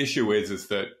the issue is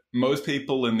that most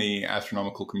people in the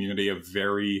astronomical community are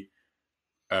very.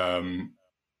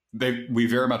 We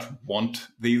very much want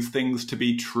these things to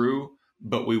be true,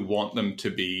 but we want them to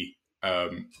be,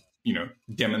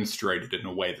 demonstrated in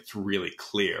a way that's really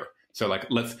clear. So, like,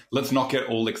 let's not get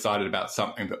all excited about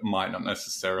something that might not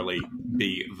necessarily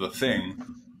be the thing.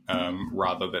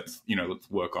 Rather, let's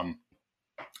work on,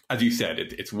 as you said,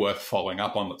 it's worth following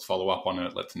up on. Let's follow up on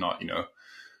it. Let's not,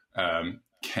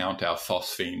 count our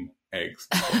phosphine eggs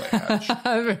before they hatch.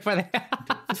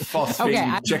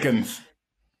 Phosphine chickens.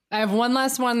 I have one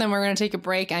last one, then we're going to take a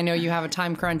break. I know you have a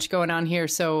time crunch going on here,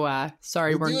 so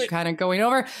sorry, we're kind of going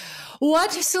over.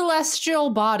 What celestial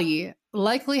body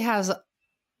likely has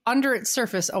under its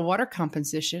surface a water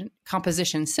composition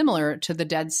similar to the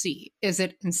Dead Sea? Is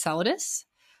it Enceladus,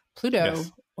 Pluto,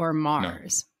 or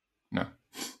Mars? No.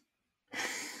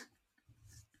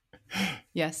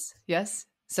 Yes.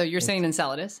 So you're saying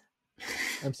Enceladus?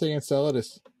 I'm saying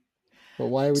Enceladus. But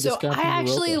why are we discounting I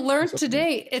actually Europa? learned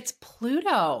today it's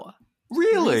Pluto.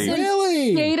 Really?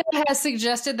 Data has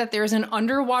suggested that there's an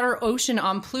underwater ocean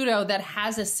on Pluto that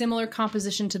has a similar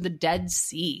composition to the Dead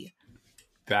Sea.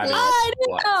 That is I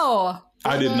didn't know.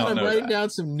 I did not know I'm writing that. down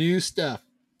some new stuff.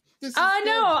 I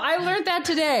know. I learned that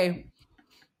today.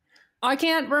 I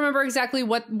can't remember exactly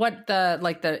what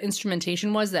the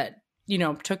instrumentation was that,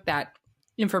 took that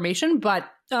information, but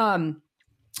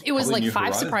it was Probably like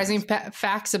 5 surprising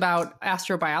facts about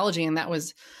astrobiology, and that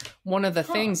was one of the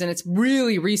things, and it's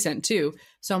really recent too.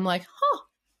 So I'm like,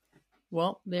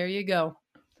 well, there you go.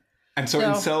 And so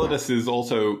Enceladus is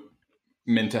also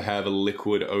meant to have a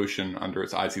liquid ocean under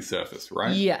its icy surface,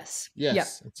 right? Yes. Yes.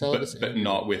 Yep. Enceladus but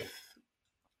not with.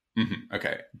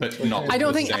 Okay, but not. I don't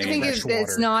with think. the I think same-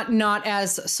 it's not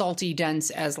as salty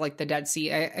dense as like the Dead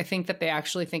Sea. I think that they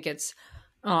actually think it's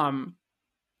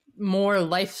more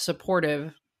life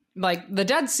supportive. Like the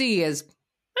Dead Sea is,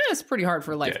 it's pretty hard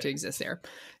for life to exist there.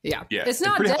 Yeah, it's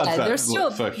not pretty dead. hard There's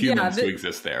still for humans to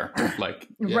exist there. Like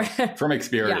right. from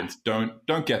experience,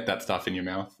 don't get that stuff in your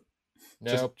mouth.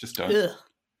 Nope. Just don't. Ugh.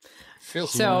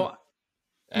 Feels So,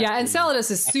 yeah, after-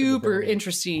 Enceladus is after the super burning.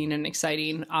 interesting and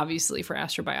exciting, obviously, for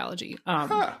astrobiology,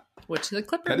 which the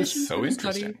Clipper That mission is so is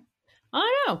studying. interesting.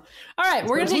 I know. All right,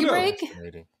 we're going to take a break.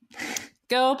 Fascinating.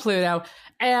 Go Pluto.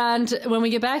 And when we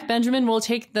get back, Benjamin will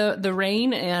take the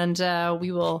reign, and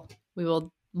we will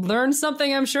learn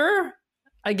something, I'm sure,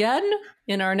 again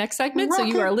in our next segment. So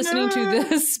you are listening to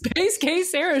the Space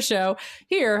Case Sarah Show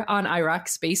here on IROC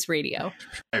Space Radio.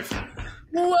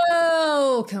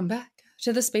 Welcome back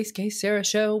to the Space Case Sarah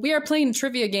Show. We are playing a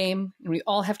trivia game, and we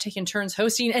all have taken turns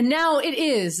hosting. And now it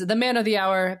is the man of the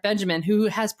hour, Benjamin, who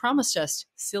has promised us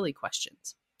silly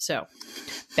questions. So,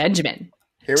 Benjamin,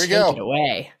 Here we take go. it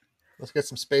away. Let's get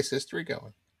some space history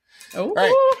going. Oh, All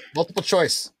right. Multiple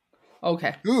choice.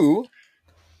 okay.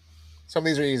 Some of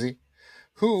these are easy.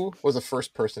 Who was the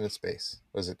first person in space?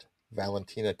 Was it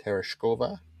Valentina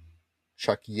Tereshkova,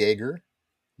 Chuck Yeager,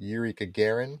 Yuri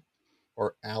Gagarin,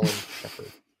 or Alan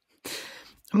Shepard?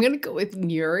 I'm going to go with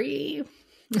Yuri.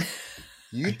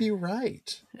 You'd be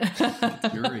right.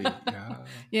 Yuri, yeah.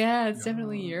 Yeah, it's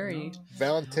definitely Yuri.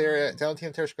 Valentina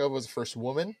Tereshkova was the first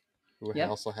woman who Yep.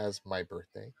 also has my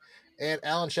birthday. And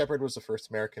Alan Shepard was the first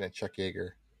American, and Chuck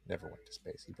Yeager never went to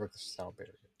space. He broke the sound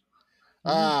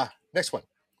barrier. Next one.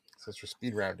 Since we're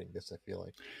speed rounding this, I feel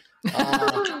like.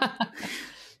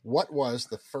 What was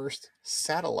the first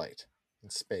satellite in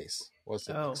space? Was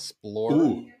it Explorer,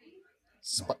 Ooh.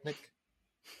 Sputnik,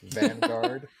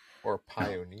 Vanguard, or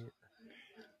Pioneer?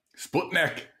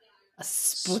 Sputnik. A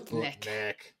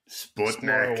Sputnik.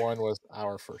 Explorer 1 was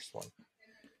our first one.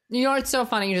 You know, it's so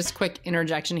funny. Just quick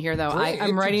interjection here, though. Great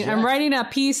I'm writing a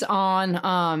piece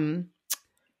on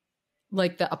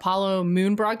like the Apollo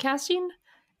moon broadcasting,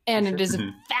 and it is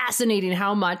fascinating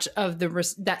how much of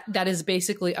that is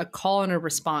basically a call and a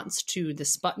response to the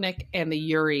Sputnik and the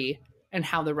Yuri, and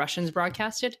how the Russians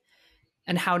broadcasted,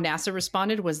 and how NASA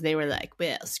responded was they were like,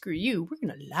 "Well, screw you, we're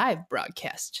gonna live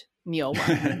broadcast Neil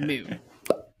on the moon."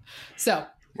 So,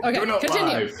 okay, We're not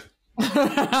continue.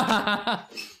 live.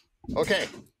 Okay.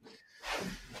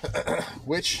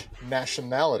 Which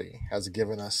nationality has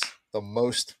given us the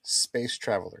most space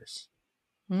travelers?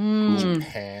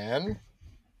 Japan,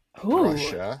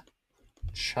 Russia,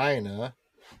 China,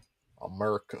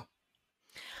 America,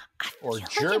 or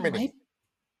Germany?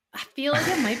 I feel like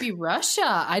it might be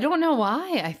Russia. I don't know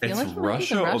why. I feel It's like it might be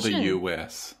Russia or the Russian.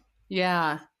 US?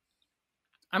 Yeah.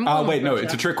 Oh, wait, no,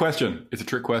 it's a trick question. It's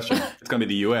going to be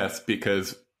the US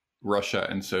because Russia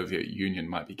and Soviet Union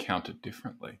might be counted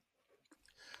differently.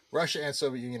 Russia and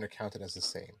Soviet Union are counted as the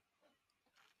same.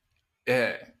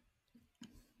 Yeah.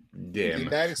 The Damn.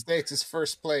 United States is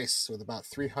first place with about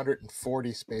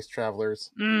 340 space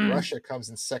travelers. Mm. Russia comes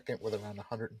in second with around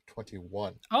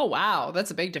 121. Oh, wow.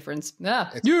 That's a big difference. Yeah.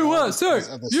 It's all because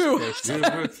of the USA.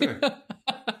 space shuttle.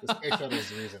 The space shuttle is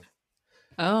the reason.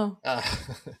 Oh,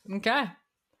 okay.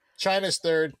 China's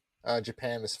third,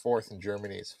 Japan is fourth, and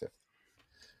Germany is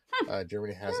fifth.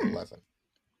 Germany has 11.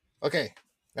 Okay,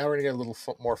 now we're going to get a little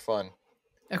more fun.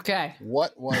 Okay.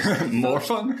 What was... More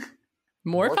fun?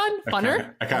 More fun?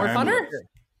 Funner? I can't More handle funner? it.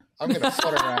 I'm going to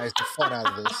funnerize the fun out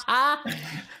of this.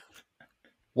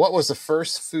 What was the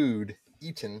first food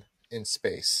eaten in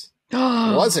space?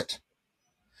 Was it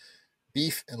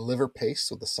beef and liver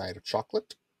paste with a side of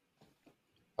chocolate?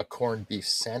 A corned beef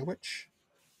sandwich?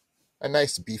 A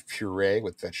nice beef puree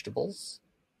with vegetables?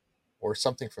 Or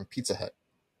something from Pizza Hut?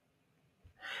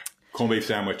 Corned beef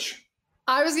sandwich.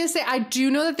 I was gonna say I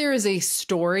do know that there is a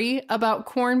story about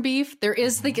corned beef. There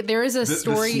is there is a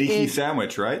story. The sneaky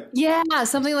sandwich, right? Yeah,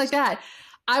 something like that.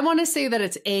 I want to say that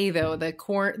it's A though.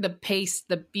 The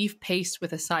beef paste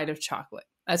with a side of chocolate.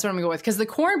 That's what I'm gonna go with because the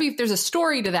corned beef. There's a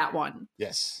story to that one.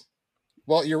 Yes.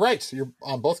 Well, you're right. You're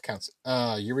on both counts.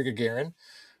 Yuri Gagarin,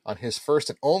 on his first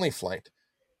and only flight,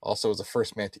 also was the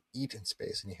first man to eat in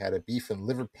space, and he had a beef and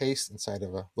liver paste inside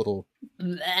of a little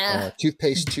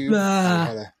toothpaste tube. He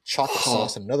had a chocolate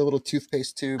sauce and another little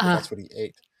toothpaste tube, and that's what he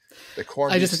ate. The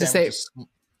corned beef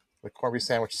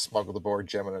sandwich smuggled aboard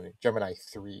Gemini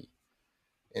 3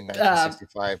 in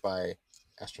 1965 by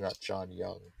astronaut John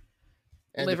Young.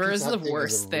 And liver is the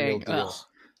worst thing.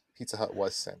 Pizza Hut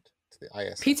was sent to the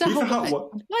ISS. Pizza Hut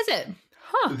was it?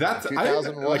 Huh. That's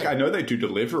I know they do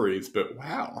deliveries, but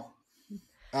wow.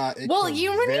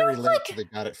 Very late they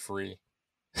got it free.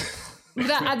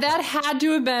 that had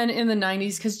to have been in the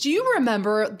 90s because do you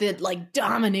remember the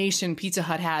domination Pizza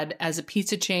Hut had as a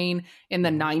pizza chain in the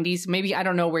 90s? Maybe I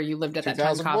don't know where you lived at that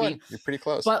time, Cobby. You're pretty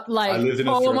close. But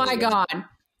oh my God.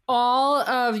 All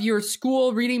of your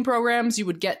school reading programs, you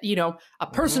would get, a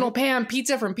personal pan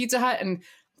pizza from Pizza Hut. And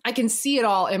I can see it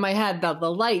all in my head, the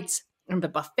lights and the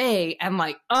buffet. And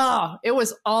it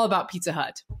was all about Pizza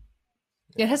Hut.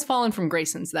 It has fallen from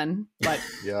grace since then. But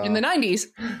in the 90s,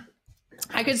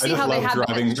 I could see how they had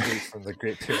that. From the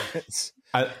Great Pyramids.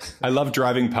 I love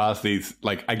driving past these.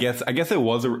 I guess there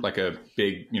was a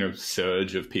big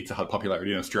surge of Pizza Hut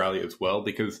popularity in Australia as well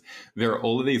because there are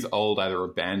all of these old either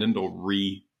abandoned or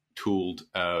retooled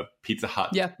Pizza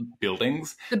Hut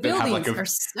buildings. The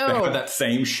buildings they have that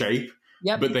same shape,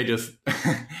 but they just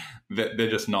they're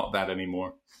just not that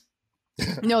anymore.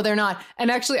 No, they're not.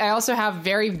 And actually, I also have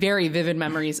very, very vivid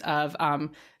memories of.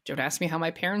 Don't ask me how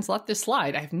my parents let this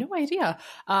slide. I have no idea.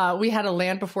 We had a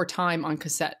Land Before Time on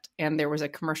cassette, and there was a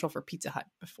commercial for Pizza Hut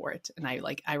before it, and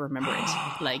I remember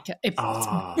it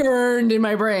it's burned in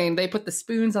my brain. They put the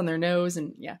spoons on their nose,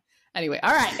 and yeah. Anyway,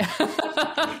 all right.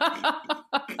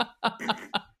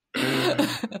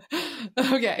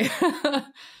 Okay.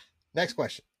 Next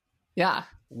question. Yeah.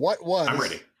 What was I'm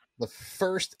ready. The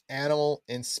first animal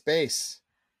in space?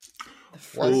 The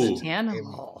first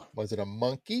animal. Was it a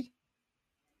monkey,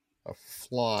 a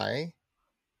fly,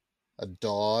 a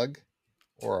dog,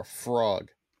 or a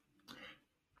frog?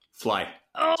 Fly.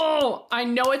 Oh, I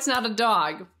know it's not a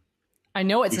dog. I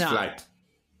know it's not. Fly.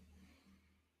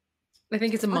 I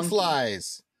think it's a monkey.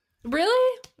 Flies.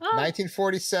 Really? Oh.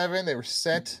 1947, they were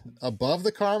sent above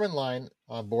the Kármán line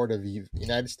on board a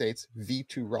United States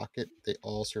V-2 rocket. They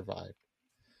all survived.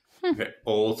 They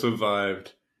all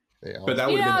survived. But that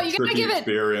would have been a tricky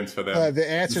experience for them. The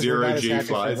answers Zero were not G as happy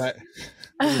flies. for that.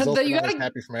 The results were not as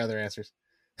happy for my other answers.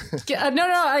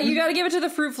 No, you got to give it to the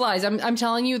fruit flies. I'm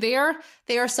telling you, they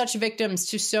are such victims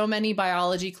to so many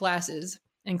biology classes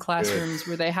and classrooms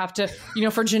where they have to,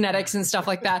 for genetics and stuff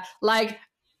like that.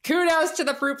 Kudos to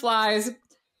the fruit flies.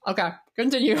 Okay,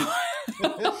 continue.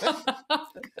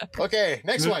 Okay,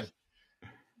 next one.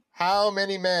 How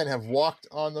many men have walked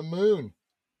on the moon?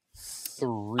 3.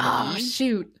 Oh,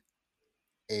 shoot.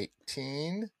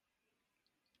 18,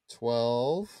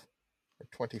 12, or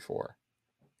 24?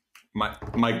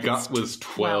 My gut was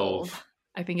 12.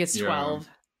 I think it's 12.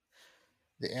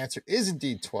 The answer is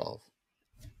indeed 12.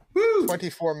 Woo!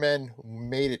 24 men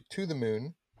made it to the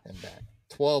moon and back.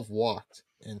 12 walked,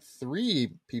 and 3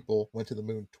 people went to the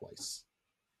moon twice.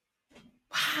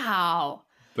 Wow.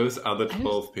 Those other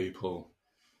 12 people.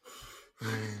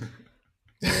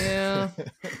 Yeah.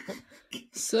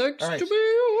 Sucks All right. to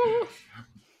be.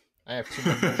 I have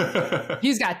 2 more.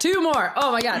 He's got 2 more.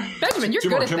 Oh my God, Benjamin, you're Two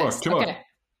good more, at two more, this. two more. Okay,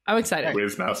 I'm excited.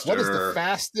 Quizmaster. What is the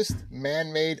fastest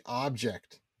man-made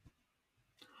object?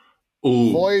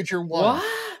 Ooh. Voyager 1. What?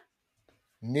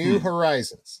 New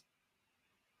Horizons.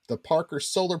 The Parker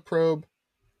Solar Probe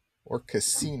or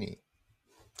Cassini?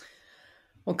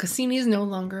 Well, Cassini is no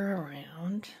longer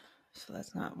around, so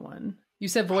that's not one. You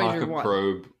said Voyager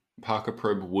 1. Parker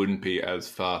Probe wouldn't be as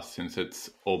fast since it's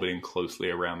orbiting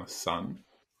closely around the sun.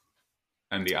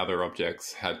 And the other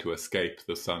objects had to escape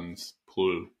the sun's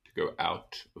pull to go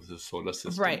out of the solar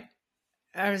system. Right.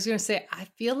 I was going to say, I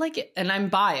feel like it, and I'm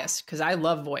biased because I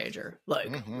love Voyager.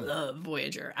 Love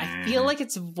Voyager. I feel like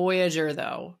it's Voyager,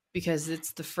 though, because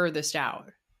it's the furthest out.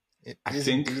 It I is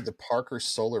think- indeed the Parker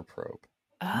Solar Probe.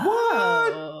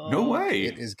 Oh. No way.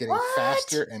 It is getting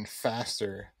faster and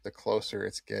faster the closer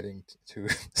it's getting to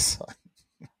the sun.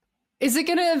 Is it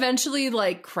going to eventually,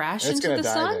 like, crash It's into going the to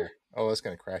die sun? there. Oh, it's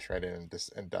going to crash right in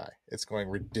and die. It's going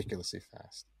ridiculously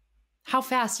fast. How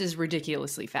fast is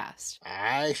ridiculously fast?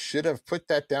 I should have put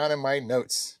that down in my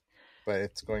notes, but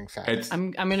it's going fast. It's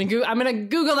I'm gonna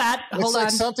Google that. It's Hold like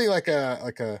on. something like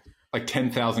a like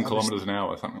 10,000 kilometers an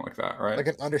hour, something like that, right? like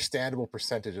an understandable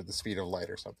percentage of the speed of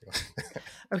light or something like that.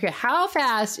 Okay, how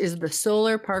fast is the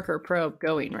Solar Parker Probe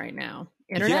going right now?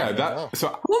 Internet? yeah, Oh. that.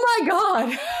 So Oh my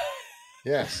God.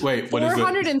 Yes. wait, what is it?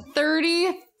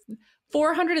 430.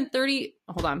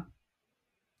 Hold on.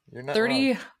 You're not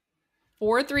 30. wrong.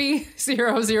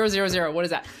 430,000. What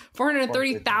is that?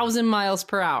 430,000 miles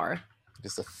per hour.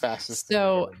 It's the fastest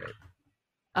So- thing we've ever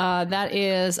made. That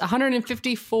is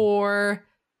 154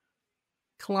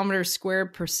 kilometers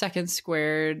squared per second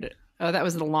squared. Oh, that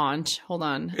was the launch. Hold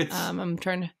on. It's- I'm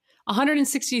trying to.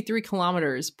 163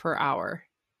 kilometers per hour.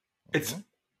 It's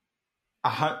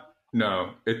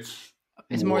no, it's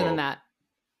It's more whoa. than that.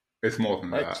 It's more than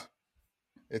Right. that.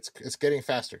 It's getting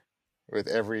faster with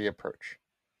every approach.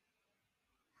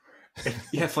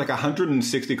 Yeah, it's like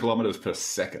 160 kilometers per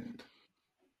second.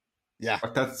 Yeah,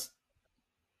 Like that's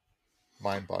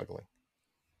mind-boggling.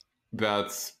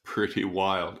 pretty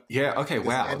wild. Yeah. Okay. Does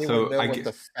Wow. anyone So know I what get,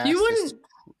 the fastest... You wouldn't-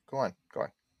 Go on.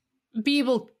 Be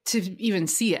able to even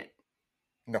see it.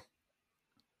 No.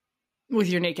 With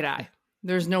your naked eye.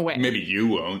 There's no way. maybe you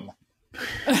won't.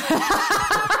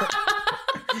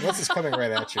 Unless it's coming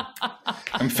right at you.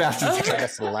 I'm fast as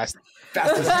That's the last thing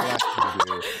to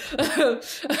do.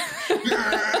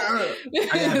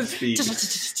 I have speed.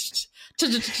 Does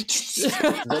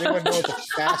anyone know what the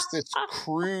fastest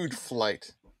crewed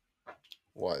flight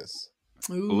was?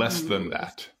 Less than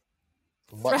that.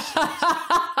 Much.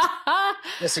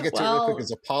 Yes, to get to it real quick,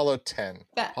 is Apollo 10.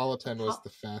 that- Apollo 10 was the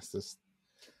fastest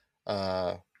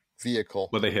vehicle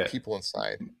What they with hit? people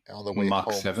inside on the way Mach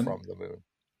home 7? from the moon.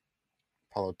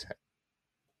 Apollo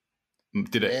 10.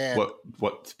 Did it? And-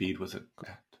 What speed was it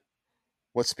at?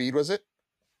 What speed was it?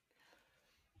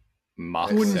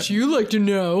 Mach Wouldn't 7. you like to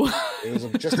know? It was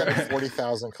just under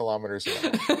 40,000 kilometers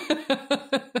an hour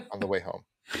on the way home.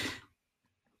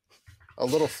 A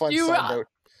little fun You- side note.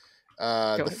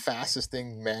 Go The ahead. fastest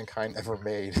thing mankind ever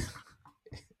made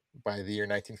by the year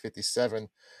 1957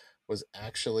 was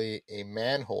actually a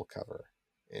manhole cover.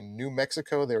 In New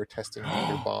Mexico, they were testing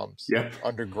nuclear bombs Yep.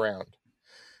 underground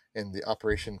in the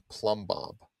Operation Plum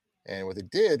Bob. And what they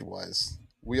did was,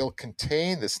 we'll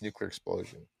contain this nuclear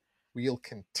explosion. We'll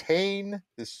contain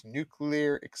this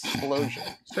nuclear explosion.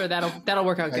 Sure, that'll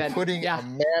work out By good. putting Yeah. a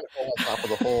manhole on top of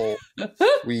the hole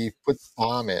we put the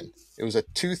bomb in. It was a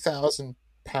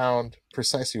 2,000-pound,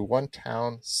 precisely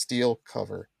 1-pound steel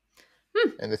cover.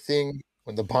 And the thing,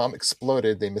 when the bomb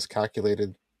exploded, they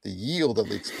miscalculated the yield of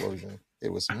the explosion.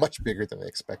 It was much bigger than they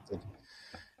expected.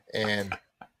 And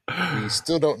we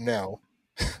still don't know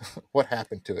what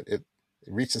happened to it. It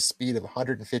reached a speed of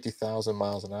 150,000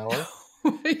 miles an hour.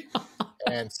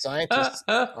 And scientists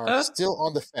are still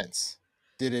on the fence.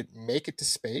 Did it make it to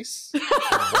space in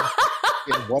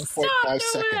 1.5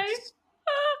 seconds?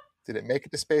 Did it make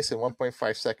it to space in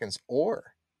 1.5 seconds,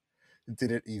 or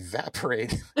did it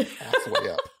evaporate halfway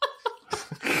up?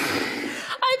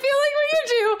 I feel like we could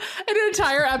do an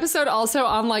entire episode also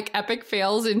on like epic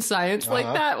fails in science like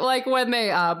Uh-huh. that, like when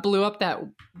they blew up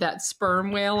that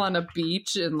sperm whale on a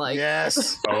beach and like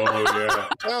Yes. Oh yeah.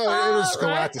 Oh, it'll just go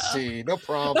Right. out to sea. No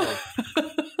problem.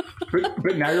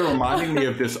 But now you're reminding me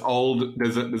of this old.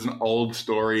 There's an old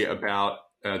story about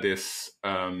this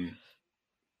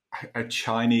a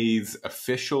Chinese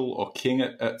official or king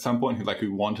at some point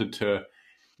who wanted to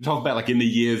talk about like in the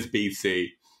years BC,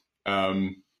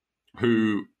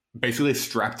 who basically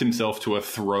strapped himself to a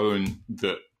throne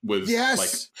that was like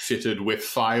fitted with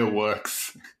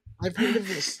fireworks. I've heard of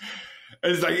this.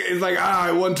 It's like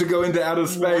I want to go into outer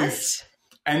space,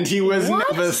 and he was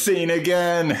never seen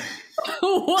again.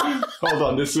 What? Hold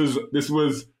on, this was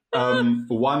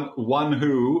one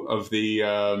Hu of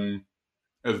the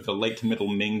late Middle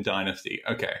Ming Dynasty.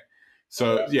 Okay,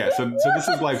 so this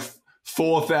is like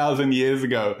 4,000 years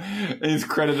ago, and he's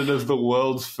credited as the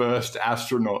world's first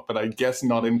astronaut, but I guess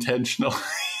not intentionally.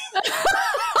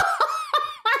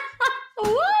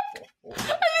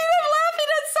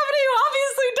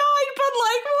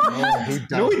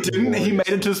 No, he didn't. He made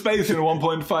it to space in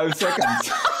 1.5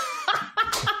 seconds.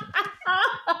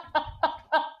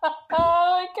 Oh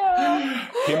my god!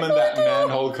 Him and that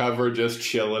manhole cover just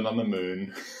chilling on the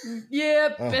moon.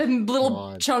 Yep, and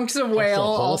little chunks of whale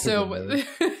also. All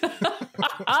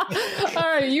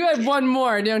right, you had one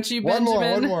more, don't you,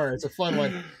 Benjamin? One more. It's a fun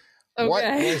one. Okay. What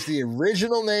was the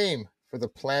original name for the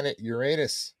planet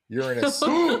Uranus?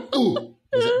 Ooh.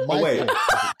 Was it Michael? Was it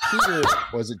Peter?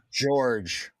 Was it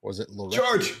George? Was it Loretta?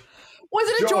 George. Was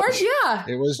it a George? Yeah.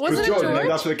 It was. Was it George? George?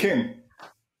 Named after the king.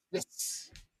 Yes.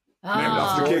 Named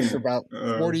after the king for about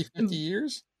 40, 50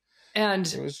 years. And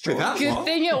it was George. Good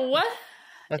thing it was.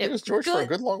 I think it was George for a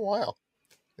good long while.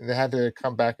 And they had to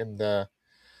come back and it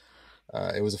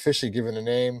was officially given a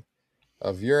name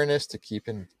of Uranus to keep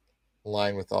in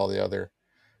line with all the other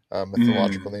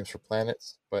mythological names for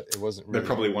planets, but it wasn't really. They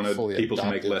probably wanted people to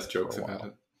make less jokes about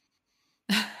it.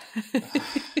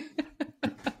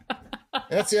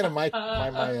 That's the end of my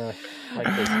quizzes.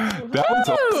 That was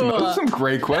awesome. Those were some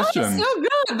great questions. That was so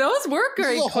good. Those were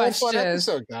great questions. This is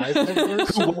a whole fun episode, guys.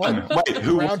 Who won? Wait,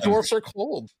 who won? Brown dwarfs are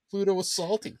cold. Pluto was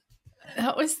salty.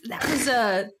 That was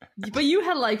but you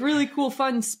had like really cool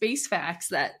fun space facts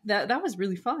that was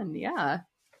really fun. Yeah.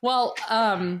 Well,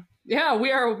 yeah,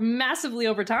 we are massively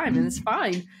over time, and it's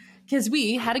fine because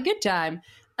we had a good time.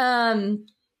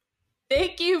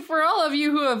 Thank you for all of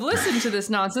you who have listened to this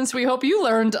nonsense. We hope you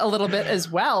learned a little bit as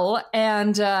well.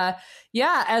 And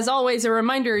yeah, as always, a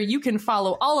reminder, you can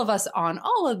follow all of us on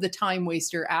all of the Time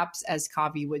Waster apps, as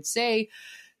Kavi would say.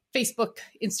 Facebook,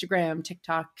 Instagram,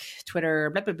 TikTok, Twitter,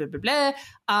 blah, blah, blah, blah, blah.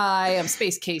 I am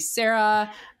Space Case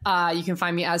Sarah. You can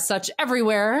find me as such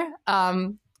everywhere.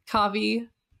 Kavi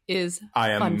is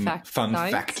Fun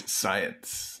Fact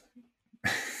Science.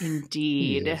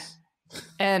 Indeed. Yes.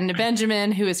 And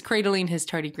Benjamin, who is cradling his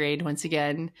tardigrade once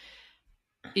again,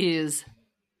 is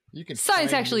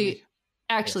science,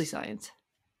 actually science.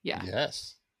 Yeah.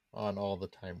 Yes. On all the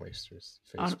Time Wasters.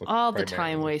 Facebook, on all the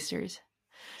Time Wasters.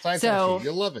 Science actually,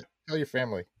 you'll love it. Tell your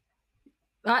family.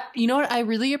 You know what? I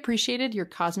really appreciated your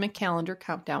cosmic calendar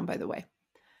countdown, by the way.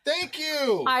 Thank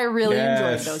you. I really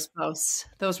enjoyed those posts.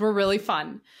 Those were really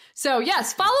fun. So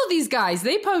yes, follow these guys.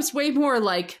 They post way more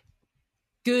like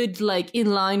good, like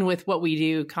in line with what we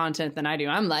do content than I do.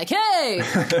 I'm like, hey,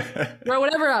 throw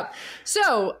whatever up.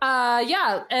 So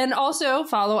yeah, and also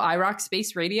follow iRock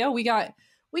Space Radio. We got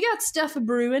stuff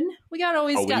brewing. We got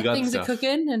things a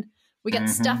cooking, and we got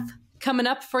stuff coming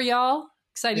up for y'all.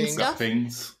 Exciting stuff.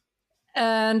 Things.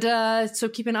 And so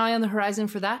keep an eye on the horizon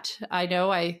for that. I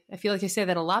know I feel like I say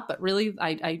that a lot, but really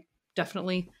I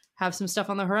definitely have some stuff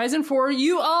on the horizon for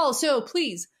you all. So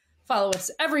please follow us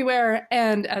everywhere.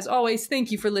 And as always,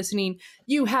 thank you for listening.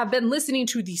 You have been listening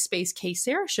to the Space Case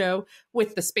Sarah Show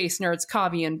with the Space Nerds,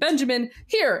 Kavi and Benjamin,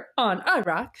 here on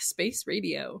iRock Space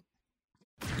Radio.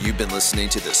 You've been listening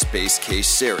to the Space Case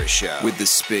Sarah Show with the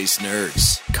Space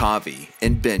Nerds, Kavi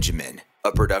and Benjamin,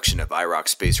 a production of iRock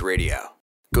Space Radio.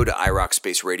 Go to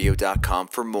iRockSpaceradio.com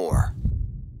for more.